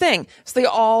saw this thing. So they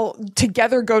all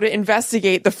together go to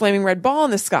investigate the flaming red ball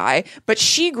in the sky. But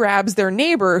she grabs their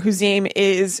neighbor whose name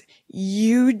is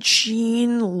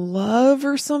Eugene Love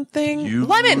or something.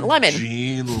 Lemon.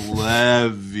 Eugene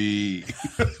Levy.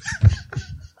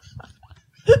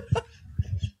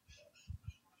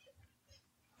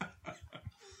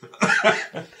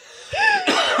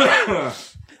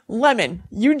 Lemon.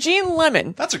 Eugene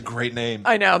Lemon. That's a great name.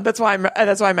 I know. That's why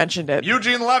I mentioned it.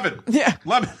 Eugene Levin. Yeah.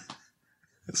 Lemon.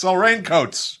 Sell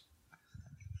raincoats.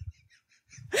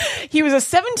 He was a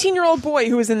 17-year-old boy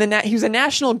who was he was a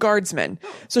National Guardsman.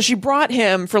 So she brought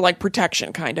him for like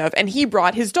protection kind of, and he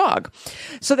brought his dog.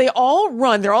 So they all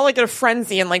run. They're all like in a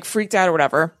frenzy and like freaked out or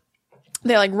whatever.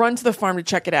 They like run to the farm to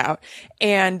check it out.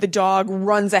 And the dog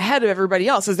runs ahead of everybody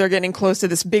else as they're getting close to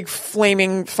this big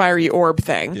flaming fiery orb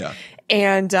thing. Yeah.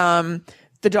 And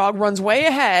the dog runs way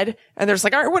ahead, and they're just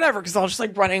like, all right, whatever, because they're all just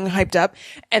like running, hyped up.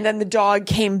 And then the dog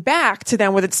came back to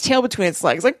them with its tail between its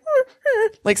legs,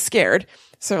 like scared.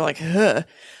 So they're like, ugh.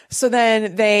 So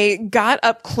then they got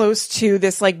up close to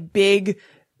this like big,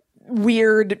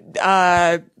 weird,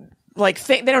 like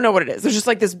thing. They don't know what it is. There's just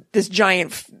like this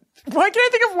giant. Why can't I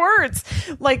think of words?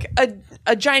 Like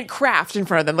a giant craft in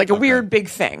front of them, like a weird big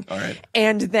thing. All right.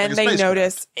 And then they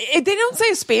notice they don't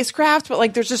say a spacecraft, but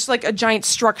like there's just like a giant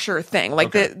structure thing,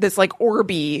 like this like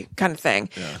orby kind of thing.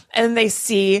 Yeah. And they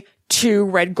see two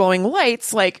red glowing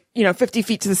lights, like 50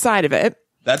 feet to the side of it.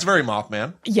 That's very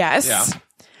Mothman. Yes. Yeah.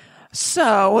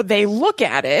 So they look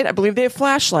at it. I believe they have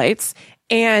flashlights,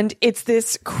 and it's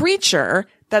this creature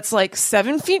that's like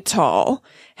 7 feet tall,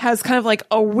 has kind of like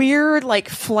a weird, like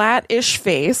flat-ish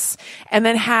face, and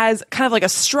then has kind of like a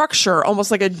structure,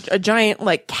 almost like a giant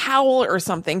like cowl or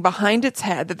something behind its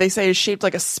head that they say is shaped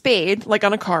like a spade, like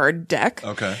on a card deck.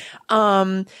 Okay.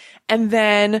 And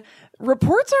then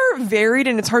reports are varied,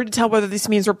 and it's hard to tell whether this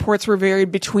means reports were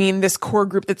varied between this core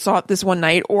group that saw it this one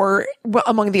night or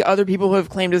among the other people who have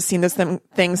claimed to have seen this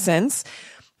thing since.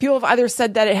 People have either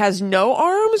said that it has no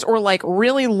arms or like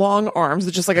really long arms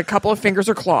with just like a couple of fingers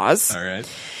or claws. All right.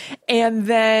 And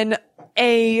then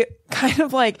a kind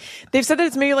of like, they've said that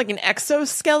it's maybe like an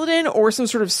exoskeleton or some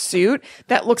sort of suit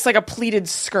that looks like a pleated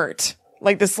skirt.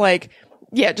 Like this, like,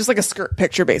 yeah, just like a skirt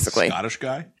picture, basically. Scottish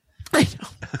guy? I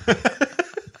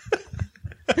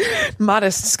know.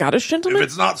 Modest Scottish gentleman? If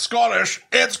it's not Scottish,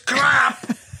 it's crap!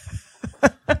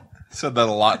 Said that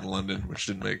a lot in London, which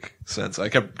didn't make sense. I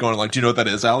kept going like, do you know what that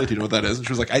is, Allie? Do you know what that is? And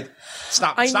she was like,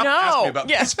 stop asking me about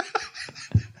this.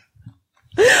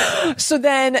 So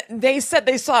then they said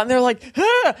they saw it and they're like,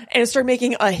 ah! And it started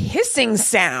making a hissing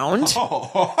sound.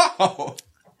 Oh.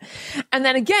 And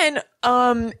then again,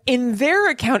 in their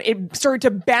account, it started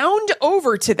to bound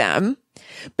over to them,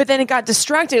 but then it got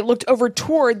distracted. It looked over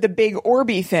toward the big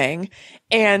orby thing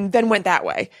and then went that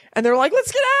way. And they're like,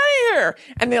 let's get out of here.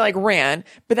 And they like ran.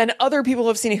 But then other people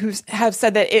have seen it who have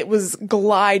said that it was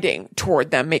gliding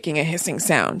toward them, making a hissing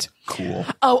sound. Cool.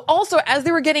 Oh, also, as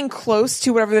they were getting close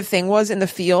to whatever the thing was in the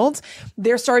field,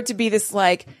 there started to be this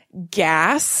like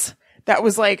gas that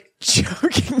was like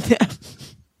choking them.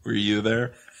 Were you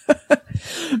there?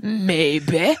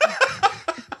 Maybe.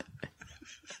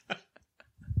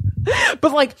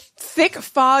 But like thick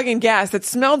fog and gas that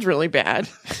smelled really bad.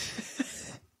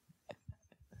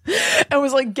 And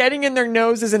was like getting in their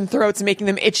noses and throats and making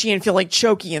them itchy and feel like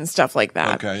choky and stuff like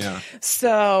that. Okay, yeah.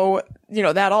 So,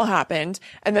 that all happened.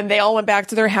 And then they all went back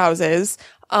to their houses.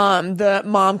 The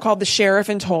mom called the sheriff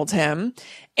and told him.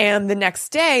 And the next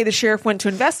day, the sheriff went to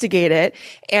investigate it,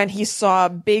 and he saw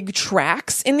big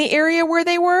tracks in the area where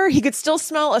they were. He could still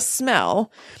smell a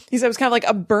smell. He said it was kind of like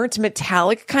a burnt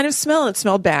metallic kind of smell, and it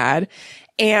smelled bad.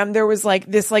 And there was like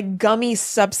this like gummy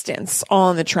substance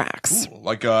on the tracks. Ooh,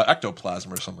 like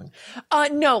ectoplasm or something.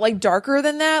 No, like darker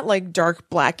than that, like dark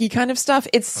blacky kind of stuff.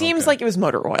 It seems like it was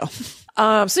motor oil.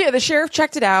 So yeah, the sheriff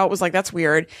checked it out, was like, that's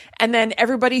weird. And then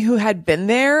everybody who had been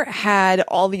there had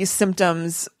all these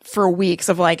symptoms for weeks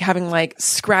of like having like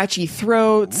scratchy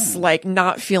throats, like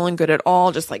not feeling good at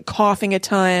all, just like coughing a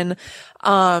ton.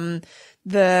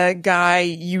 The guy,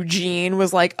 Eugene,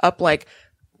 was like up like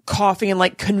coughing and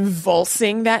like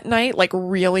convulsing that night, like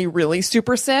really, really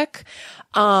super sick.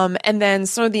 And then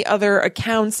some of the other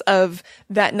accounts of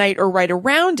that night or right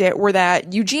around it were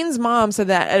that Eugene's mom said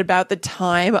that at about the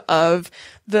time of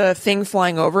the thing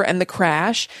flying over and the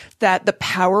crash, that the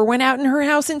power went out in her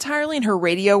house entirely and her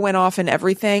radio went off and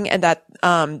everything, and that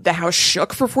the house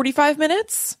shook for 45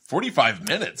 minutes. 45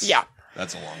 minutes? Yeah.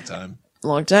 That's a long time.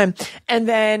 Long time. And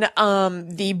then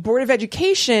the Board of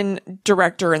Education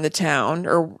director in the town,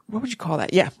 or what would you call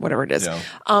that? Yeah, whatever it is.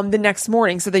 Yeah. The next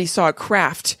morning said that he saw a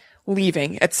craft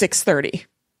leaving at 6:30.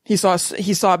 He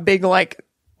saw a big like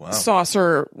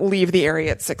saucer leave the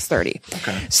area at 6:30.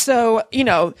 Okay. So, you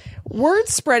know, word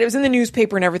spread. It was in the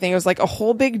newspaper and everything. It was like a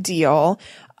whole big deal.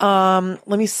 Let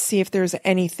me see if there's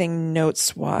anything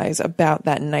notes wise about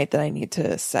that night that I need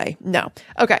to say. No.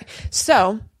 Okay.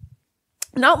 So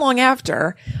not long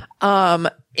after,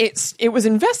 it was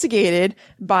investigated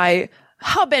by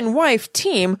hub and wife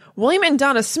team William and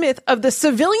Donna Smith of the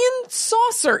Civilian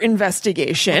Saucer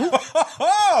Investigation.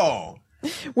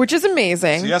 Which is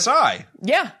amazing. CSI.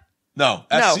 Yeah. No,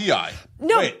 SCI.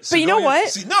 No, wait, but you know what?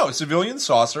 Civilian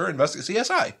Saucer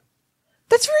CSI.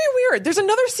 That's very weird. There's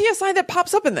another CSI that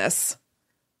pops up in this.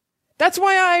 That's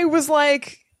why I was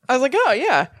like, oh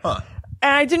yeah. Huh.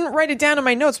 And I didn't write it down in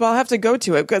my notes, but I'll have to go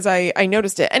to it because I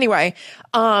noticed it. Anyway,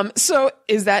 so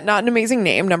is that not an amazing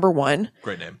name? Number one.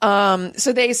 Great name.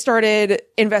 So they started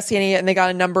investigating it and they got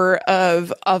a number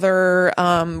of other,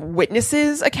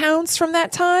 witnesses accounts from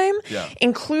that time,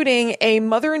 including a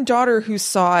mother and daughter who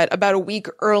saw it about a week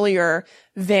earlier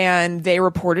than they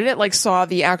reported it, like saw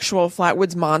the actual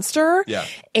Flatwoods monster. Yeah.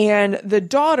 And the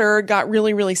daughter got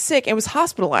really, really sick and was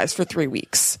hospitalized for 3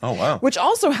 weeks. Oh, wow. Which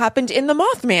also happened in the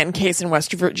Mothman case in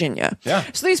West Virginia. Yeah.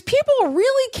 So these people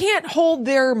really can't hold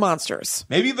their monsters.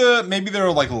 Maybe there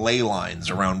are like ley lines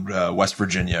around West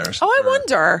Virginia or something. Oh, I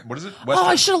wonder. What is it?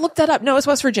 I should have looked that up. No, it's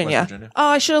West Virginia. West Virginia. Oh,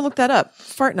 I should have looked that up.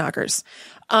 Fart knockers.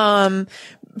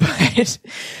 But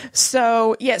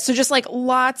so just like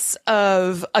lots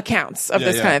of accounts of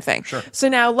this kind of thing. Sure. So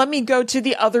now let me go to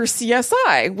the other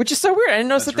CSI, which is so weird. I didn't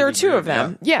notice that there were two of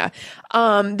them. Yeah.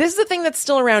 This is the thing that's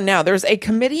still around now. There's a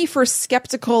Committee for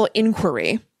Skeptical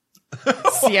Inquiry.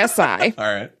 CSI. All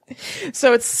right.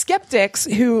 So it's skeptics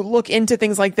who look into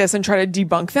things like this and try to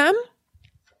debunk them.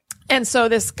 And so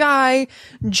this guy,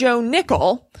 Joe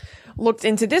Nickel, looked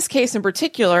into this case in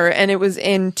particular, and it was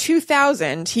in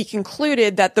 2000. He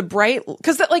concluded that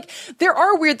because like there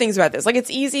are weird things about this. Like it's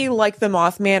easy, like the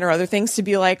Mothman or other things, to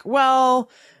be like, well,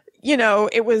 you know,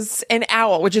 it was an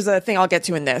owl, which is a thing I'll get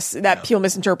to in this that people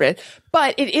misinterpret.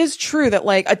 But it is true that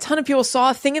like a ton of people saw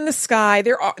a thing in the sky.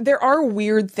 There are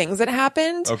weird things that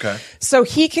happened. Okay. So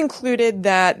he concluded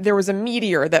that there was a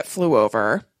meteor that flew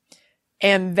over,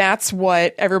 and that's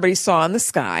what everybody saw in the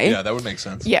sky. Yeah, that would make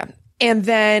sense. Yeah. And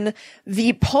then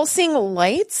the pulsing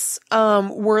lights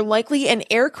were likely an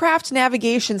aircraft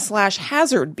navigation /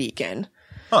 hazard beacon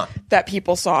that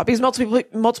people saw, because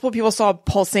multiple people saw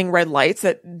pulsing red lights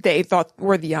that they thought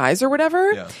were the eyes or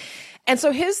whatever. Yeah. And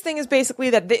so his thing is basically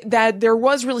that there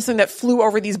was really something that flew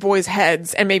over these boys'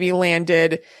 heads and maybe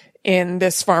landed in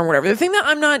this farm, whatever. The thing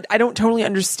that I don't totally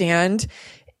understand,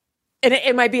 and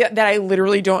it might be that I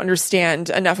literally don't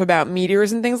understand enough about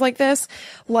meteors and things like this,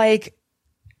 like,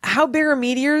 how big are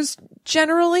meteors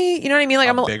generally? You know what I mean?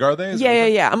 Like, how big are they?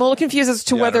 Yeah. I'm a little confused as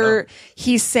to whether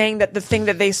he's saying that the thing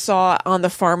that they saw on the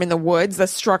farm in the woods, the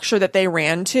structure that they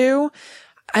ran to,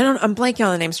 I'm blanking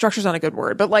on the name. Structure's not a good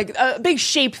word, but like a big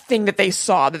shape thing that they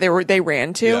saw that they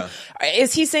ran to. Yeah.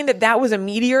 Is he saying that was a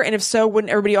meteor? And if so,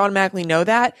 wouldn't everybody automatically know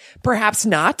that? Perhaps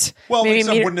not. Well,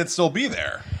 wouldn't it still be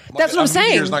there? That's what I'm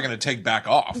saying. Meteor's not going to take back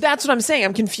off. That's what I'm saying.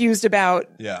 I'm confused about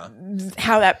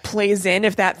how that plays in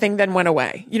if that thing then went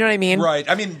away. You know what I mean? Right.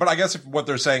 I mean, but I guess what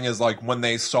they're saying is like when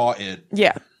they saw it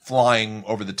flying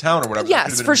over the town or whatever.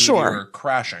 Yes, for sure.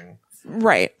 Crashing.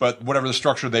 Right. But whatever the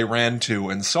structure they ran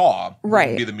to and saw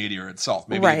would be the meteor itself.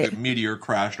 Maybe the meteor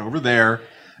crashed over there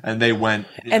and they went,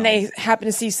 they happened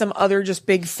to see some other just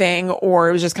big thing, or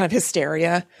it was just kind of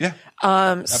hysteria. Yeah.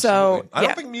 So I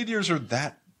don't think meteors are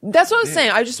that. That's what I was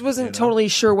saying. I just wasn't totally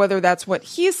sure whether that's what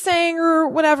he's saying or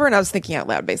whatever. And I was thinking out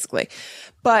loud, basically.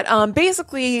 But,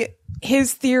 basically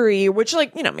his theory, which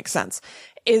makes sense,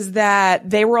 is that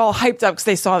they were all hyped up because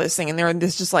they saw this thing and they're in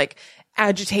this just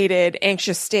agitated,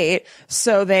 anxious state.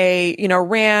 So they,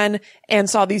 ran and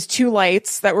saw these two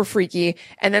lights that were freaky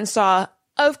and then saw,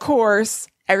 of course,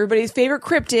 everybody's favorite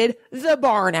cryptid, the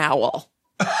barn owl.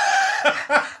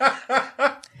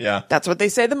 Yeah. That's what they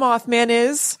say the Mothman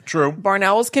is. True. Barn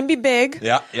owls can be big.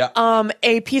 Yeah, yeah.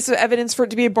 A piece of evidence for it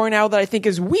to be a barn owl that I think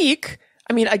is weak.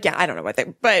 I mean, again, I don't know what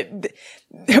they, but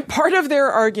part of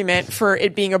their argument for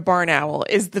it being a barn owl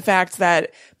is the fact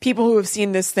that people who have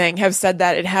seen this thing have said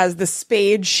that it has the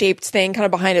spade-shaped thing kind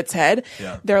of behind its head.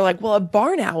 Yeah. They're like, well, a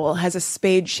barn owl has a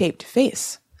spade-shaped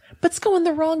face, but it's going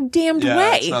the wrong damned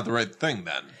way. It's not the right thing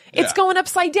then. It's going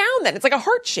upside down then. It's like a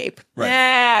heart shape.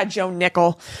 Right. Joe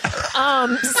Nickel.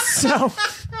 So.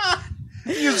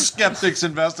 You skeptics,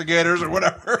 investigators, or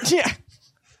whatever. Yeah.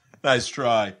 Nice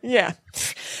try. Yeah.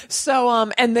 So,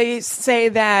 and they say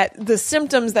that the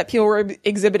symptoms that people were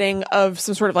exhibiting of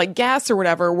some sort of gas or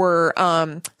whatever were,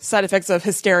 side effects of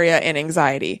hysteria and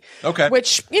anxiety. Okay.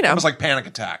 Which, Almost like panic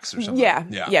attacks or something.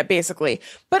 Yeah, basically.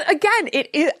 But again,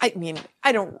 it is, I mean,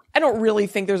 I don't really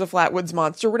think there's a Flatwoods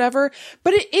monster or whatever,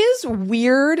 but it is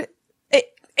weird.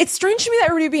 It's strange to me that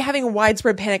everybody would be having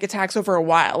widespread panic attacks over a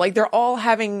while. They're all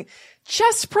having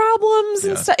chest problems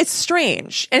and stuff. It's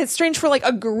strange. And it's strange for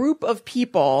a group of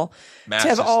people mass to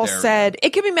have hysteria. all said,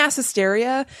 it could be mass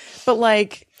hysteria, but I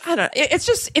don't know.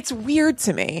 It's weird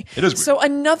to me. It is weird. So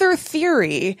another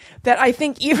theory that I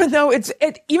think even though it's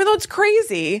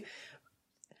crazy,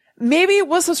 maybe it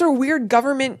was some sort of weird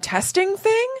government testing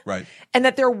thing. Right. And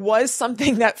that there was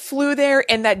something that flew there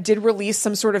and that did release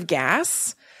some sort of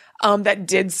gas, that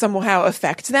did somehow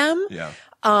affect them. Yeah.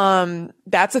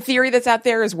 That's a theory that's out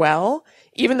there as well.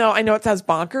 Even though I know it sounds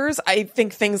bonkers, I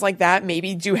think things like that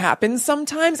maybe do happen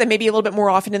sometimes, and maybe a little bit more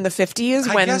often in the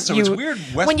 50s when guess so. It's weird.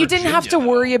 When you didn't have to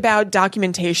worry about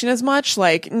documentation as much.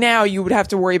 Now you would have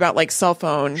to worry about cell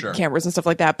phone cameras and stuff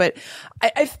like that. But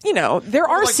there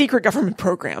are secret government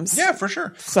programs. Yeah, for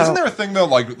sure. So, isn't there a thing though,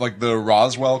 like the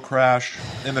Roswell crash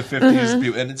in the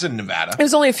 50s, and it's in Nevada? It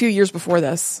was only a few years before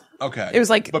this. Okay. It was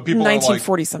but people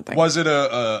 1940 something. Was it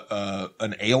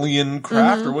an alien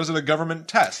craft or was it a government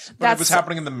test? But it was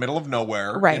happening in the middle of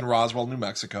nowhere in Roswell, New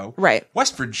Mexico. Right.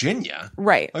 West Virginia.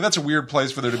 Right. That's a weird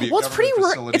place for there to be a government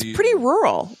facility. It's pretty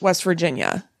rural, West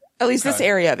Virginia. At least this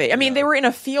area. They were in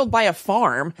a field by a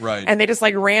farm. Right. And they just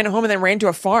ran home and then ran to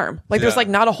a farm. There's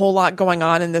not a whole lot going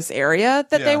on in this area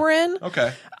that they were in.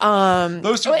 Okay.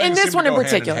 Those two things in this seem one to in go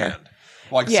particular. hand in hand.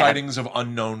 Sightings of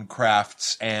unknown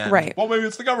crafts and maybe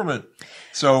it's the government.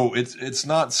 So it's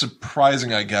not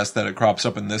surprising, I guess, that it crops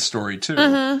up in this story too.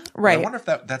 Mm-hmm. Right. I wonder if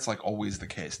that's always the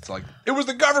case. It's it was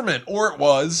the government or it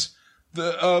was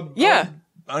the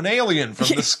an alien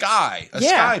from the sky, a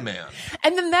sky man.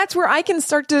 And then that's where I can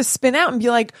start to spin out and be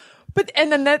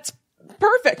and then that's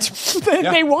perfect.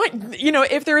 They want,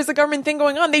 if there is a government thing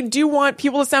going on, they do want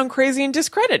people to sound crazy and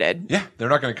discredited. Yeah. They're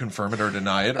not going to confirm it or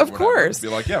deny it. Of course. Be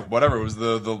whatever. It was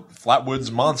the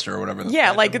Flatwoods monster or whatever.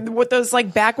 What those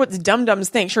backwoods dum-dums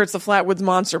think. Sure, it's the Flatwoods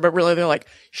monster, but really they're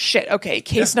shit. Okay.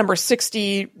 Case number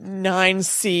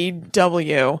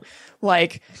 69CW,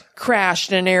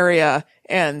 crashed in an area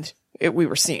and we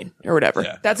were seen or whatever.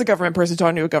 Yeah. That's a government person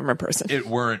talking to a government person. It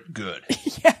weren't good.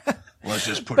 Yeah. Let's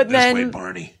just put it this way,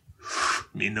 Barney.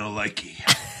 Me no likey.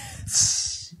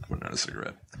 Putting out a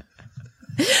cigarette.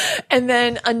 And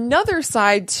then another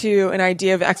side to an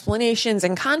idea of explanations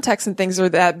and context and things are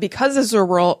that because this is a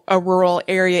rural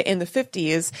area in the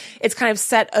 50s, it's kind of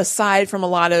set aside from a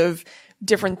lot of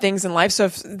different things in life. So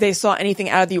if they saw anything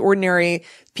out of the ordinary,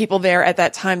 people there at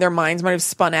that time, their minds might have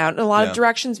spun out in a lot of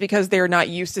directions because they're not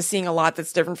used to seeing a lot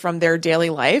that's different from their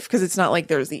daily life. Because it's not like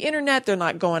there's the internet. They're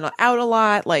not going out a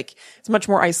lot. It's much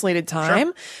more isolated time.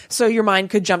 Sure. So your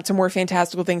mind could jump to more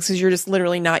fantastical things because you're just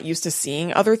literally not used to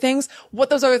seeing other things.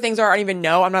 What those other things are, I don't even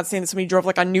know. I'm not saying that somebody drove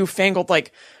a newfangled,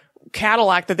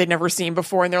 Cadillac that they'd never seen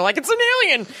before and they're it's an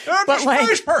alien. But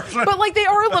they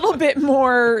are a little bit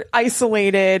more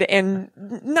isolated and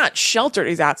not sheltered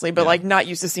exactly, but not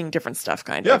used to seeing different stuff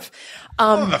kind of.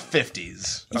 In the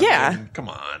 50s. I mean, come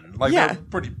on.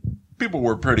 People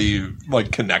were pretty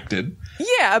connected.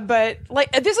 Yeah, but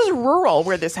this is rural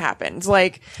where this happens.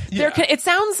 It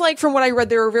sounds like from what I read,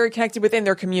 they were very connected within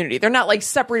their community. They're not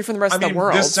separated from the rest of the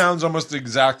world. This sounds almost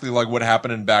exactly like what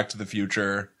happened in Back to the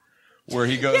Future. Where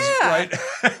he goes, right?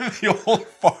 The old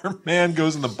farm man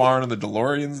goes in the barn and the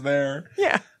DeLorean's there.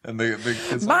 Yeah. And the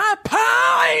kid's my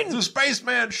pine! It's a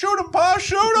spaceman. Shoot him, Pa,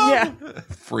 shoot him! Yeah.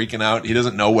 Freaking out. He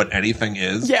doesn't know what anything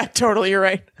is. Yeah, totally, you're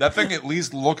right. That thing at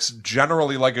least looks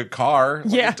generally like a car.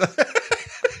 Yeah.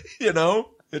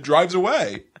 It drives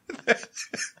away.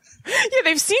 Yeah,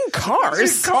 they've seen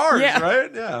cars. Right?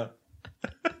 Yeah.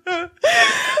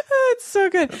 It's so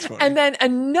good. And then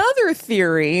another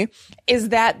theory is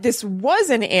that this was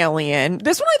an alien.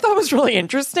 This one I thought was really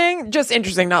interesting. Just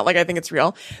interesting, not like I think it's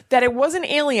real. That it was an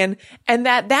alien and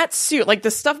that suit, like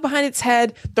the stuff behind its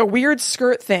head, the weird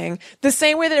skirt thing, the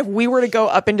same way that if we were to go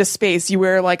up into space, you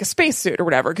wear like a spacesuit or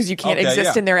whatever because you can't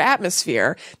exist in their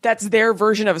atmosphere. That's their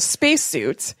version of a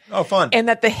spacesuit. Oh, fun. And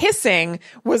that the hissing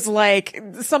was like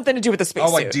something to do with the spacesuit.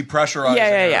 Oh, like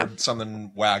depressurizing or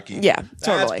something wacky. Yeah,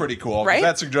 totally. That's pretty cool. Right?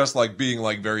 That suggests like being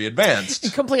like very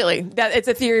advanced. Completely. That it's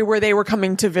a theory where they were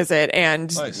coming to visit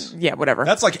and yeah, whatever.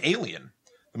 That's like Alien.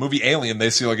 The movie Alien, they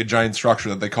see like a giant structure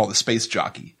that they call the space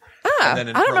jockey. I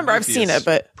don't remember. I've seen it,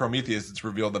 but Prometheus, it's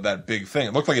revealed that big thing.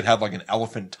 It looked like it had like an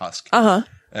elephant tusk.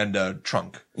 And a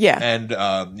trunk. Yeah.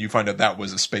 And you find out that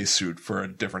was a spacesuit for a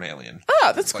different alien.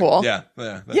 Oh, that's cool.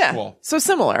 That's cool. So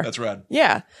similar. That's rad.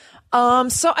 Yeah.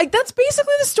 That's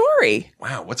basically the story.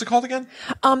 Wow. What's it called again?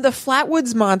 The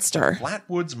Flatwoods Monster.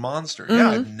 Flatwoods Monster. Yeah,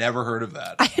 I've never heard of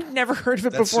that. I had never heard of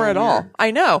it before at all.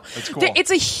 I know. That's cool.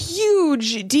 It's a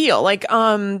huge deal. Like,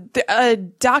 a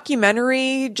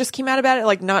documentary just came out about it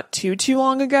like not too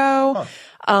long ago. Huh.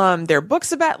 There are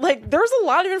books about, like, there's a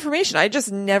lot of information. I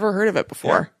just never heard of it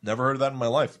before. Yeah, never heard of that in my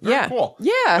life. Very cool.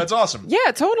 Yeah. That's awesome.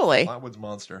 Yeah, totally. Flatwoods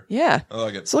Monster. Yeah. I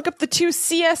like it. So look up the two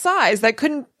CSIs that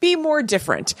couldn't be more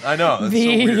different. I know. That's the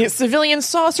so weird. Civilian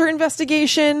Saucer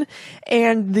Investigation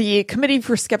and the Committee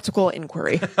for Skeptical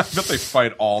Inquiry. I bet they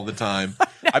fight all the time.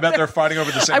 I bet they're fighting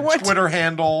over the same Twitter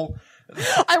handle.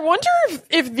 I wonder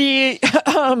if the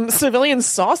Civilian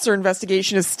Saucer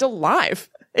Investigation is still live.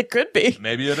 It could be.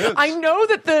 Maybe it is. I know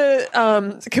that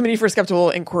the Committee for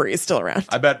Skeptical Inquiry is still around.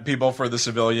 I bet people for the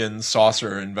Civilian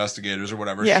Saucer Investigators or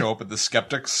whatever show up at the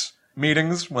skeptics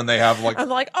meetings when they have like... I'm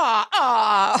like,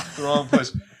 the wrong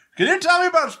place. Can you tell me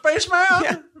about Spaceman?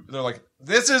 Yeah. They're like,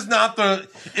 this is not the...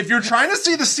 If you're trying to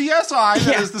see the CSI,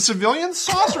 that is the Civilian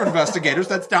Saucer Investigators,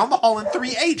 that's down the hall in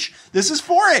 3H. This is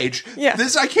 4H. Yeah.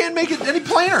 This, I can't make it any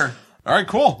plainer. All right,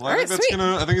 cool. I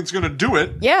think it's gonna do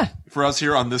it. Yeah. For us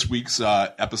here on this week's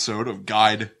episode of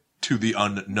Guide to the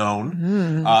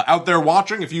Unknown. Out there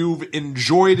watching, if you've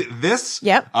enjoyed this,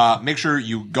 make sure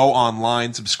you go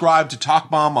online, subscribe to Talk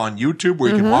Bomb on YouTube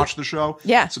where you can watch the show.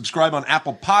 Yeah. Subscribe on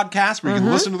Apple Podcasts where you can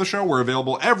listen to the show. We're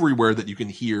available everywhere that you can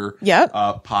hear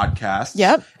podcasts.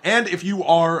 Yep. And if you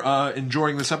are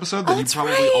enjoying this episode, then you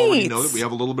probably already know that we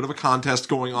have a little bit of a contest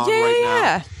going on right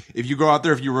now. If you go out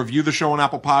there, if you review the show on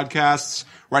Apple Podcasts,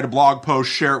 write a blog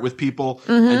post, share it with people,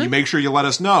 and you make sure you let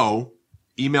us know,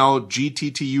 email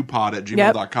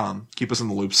gttupod@gmail.com. Keep us in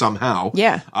the loop somehow.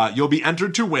 Yeah. You'll be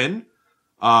entered to win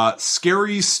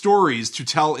Scary Stories to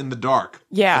Tell in the Dark.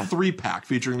 Yeah. A 3-pack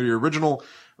featuring the original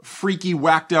freaky,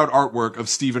 whacked out artwork of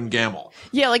Stephen Gamble.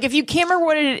 Yeah, like if you can't remember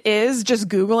what it is, just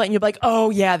Google it and you'll be like, oh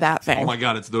yeah, that thing. Oh my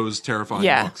God, it's those terrifying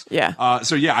books. Yeah.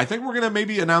 So yeah, I think we're going to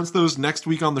maybe announce those next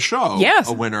week on the show. Yes.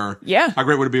 A winner. Yeah. How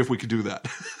great would it be if we could do that?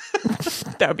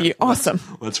 That would be awesome.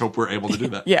 Let's hope we're able to do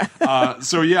that. Yeah.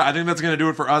 So yeah, I think that's going to do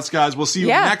it for us, guys. We'll see you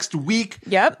next week.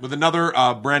 Yep. With another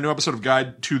brand new episode of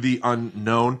Guide to the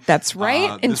Unknown. That's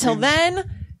right. Until then,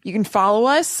 you can follow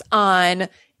us on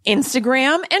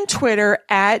Instagram and Twitter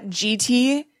at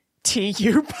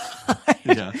GTTU Pod.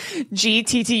 Yeah.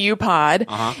 GTTU Pod.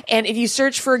 And if you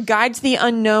search for Guide to the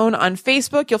Unknown on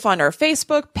Facebook, you'll find our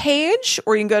Facebook page,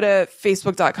 or you can go to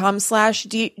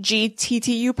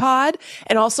facebook.com/GTTU Pod.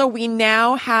 And also we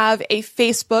now have a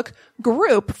Facebook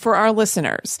group for our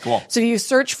listeners. Cool. So you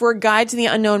search for Guide to the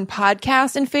Unknown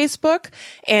podcast in Facebook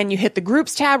and you hit the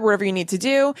groups tab, wherever you need to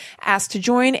do, ask to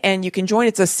join, and you can join.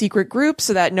 It's a secret group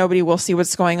so that nobody will see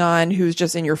what's going on who's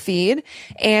just in your feed.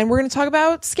 And we're going to talk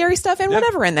about scary stuff and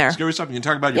whatever in there. Scary stuff. You can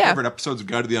talk about your favorite episodes of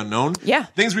Guide to the Unknown. Yeah.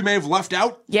 Things we may have left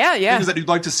out. Yeah. Things that you'd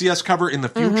like to see us cover in the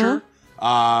future. It's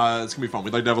going to be fun.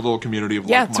 We'd like to have a little community of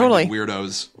like-minded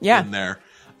weirdos in there.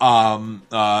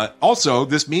 Also,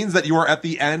 this means that you are at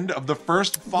the end of the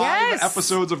first 5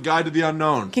 episodes of Guide to the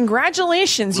Unknown.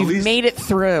 Congratulations, you've made it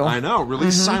through. I know,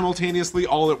 released simultaneously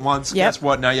all at once. Guess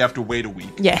what? Now you have to wait a week.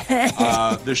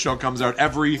 Yeah. This show comes out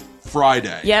every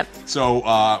Friday. Yep. So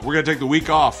we're going to take the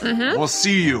week off. We'll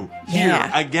see you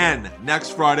here again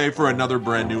next Friday for another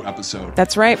brand new episode.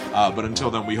 That's right. But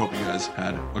until then, we hope you guys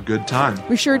had a good time.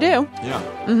 We sure do.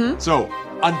 Yeah. So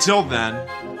until then,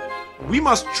 we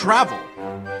must travel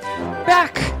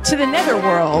back to the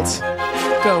netherworld.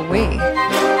 Go we.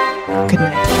 Good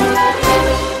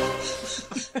night.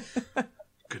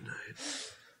 Good night.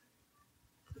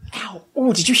 Ow.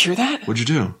 Oh, did you hear that? What'd you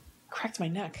do? Cracked my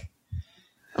neck.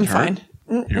 I'm fine.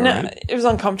 No, right? It was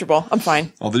uncomfortable. I'm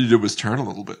fine. All that you did was turn a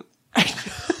little bit.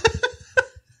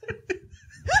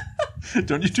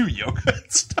 Don't you do yoga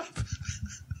and stuff?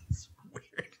 It's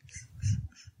weird.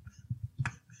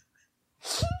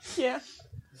 Yeah.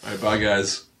 All right, bye,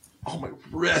 guys. Oh, my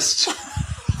wrist.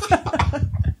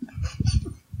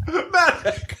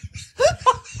 Magic. I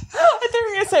thought you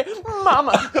were going to say,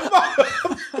 Mama.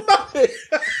 Mommy.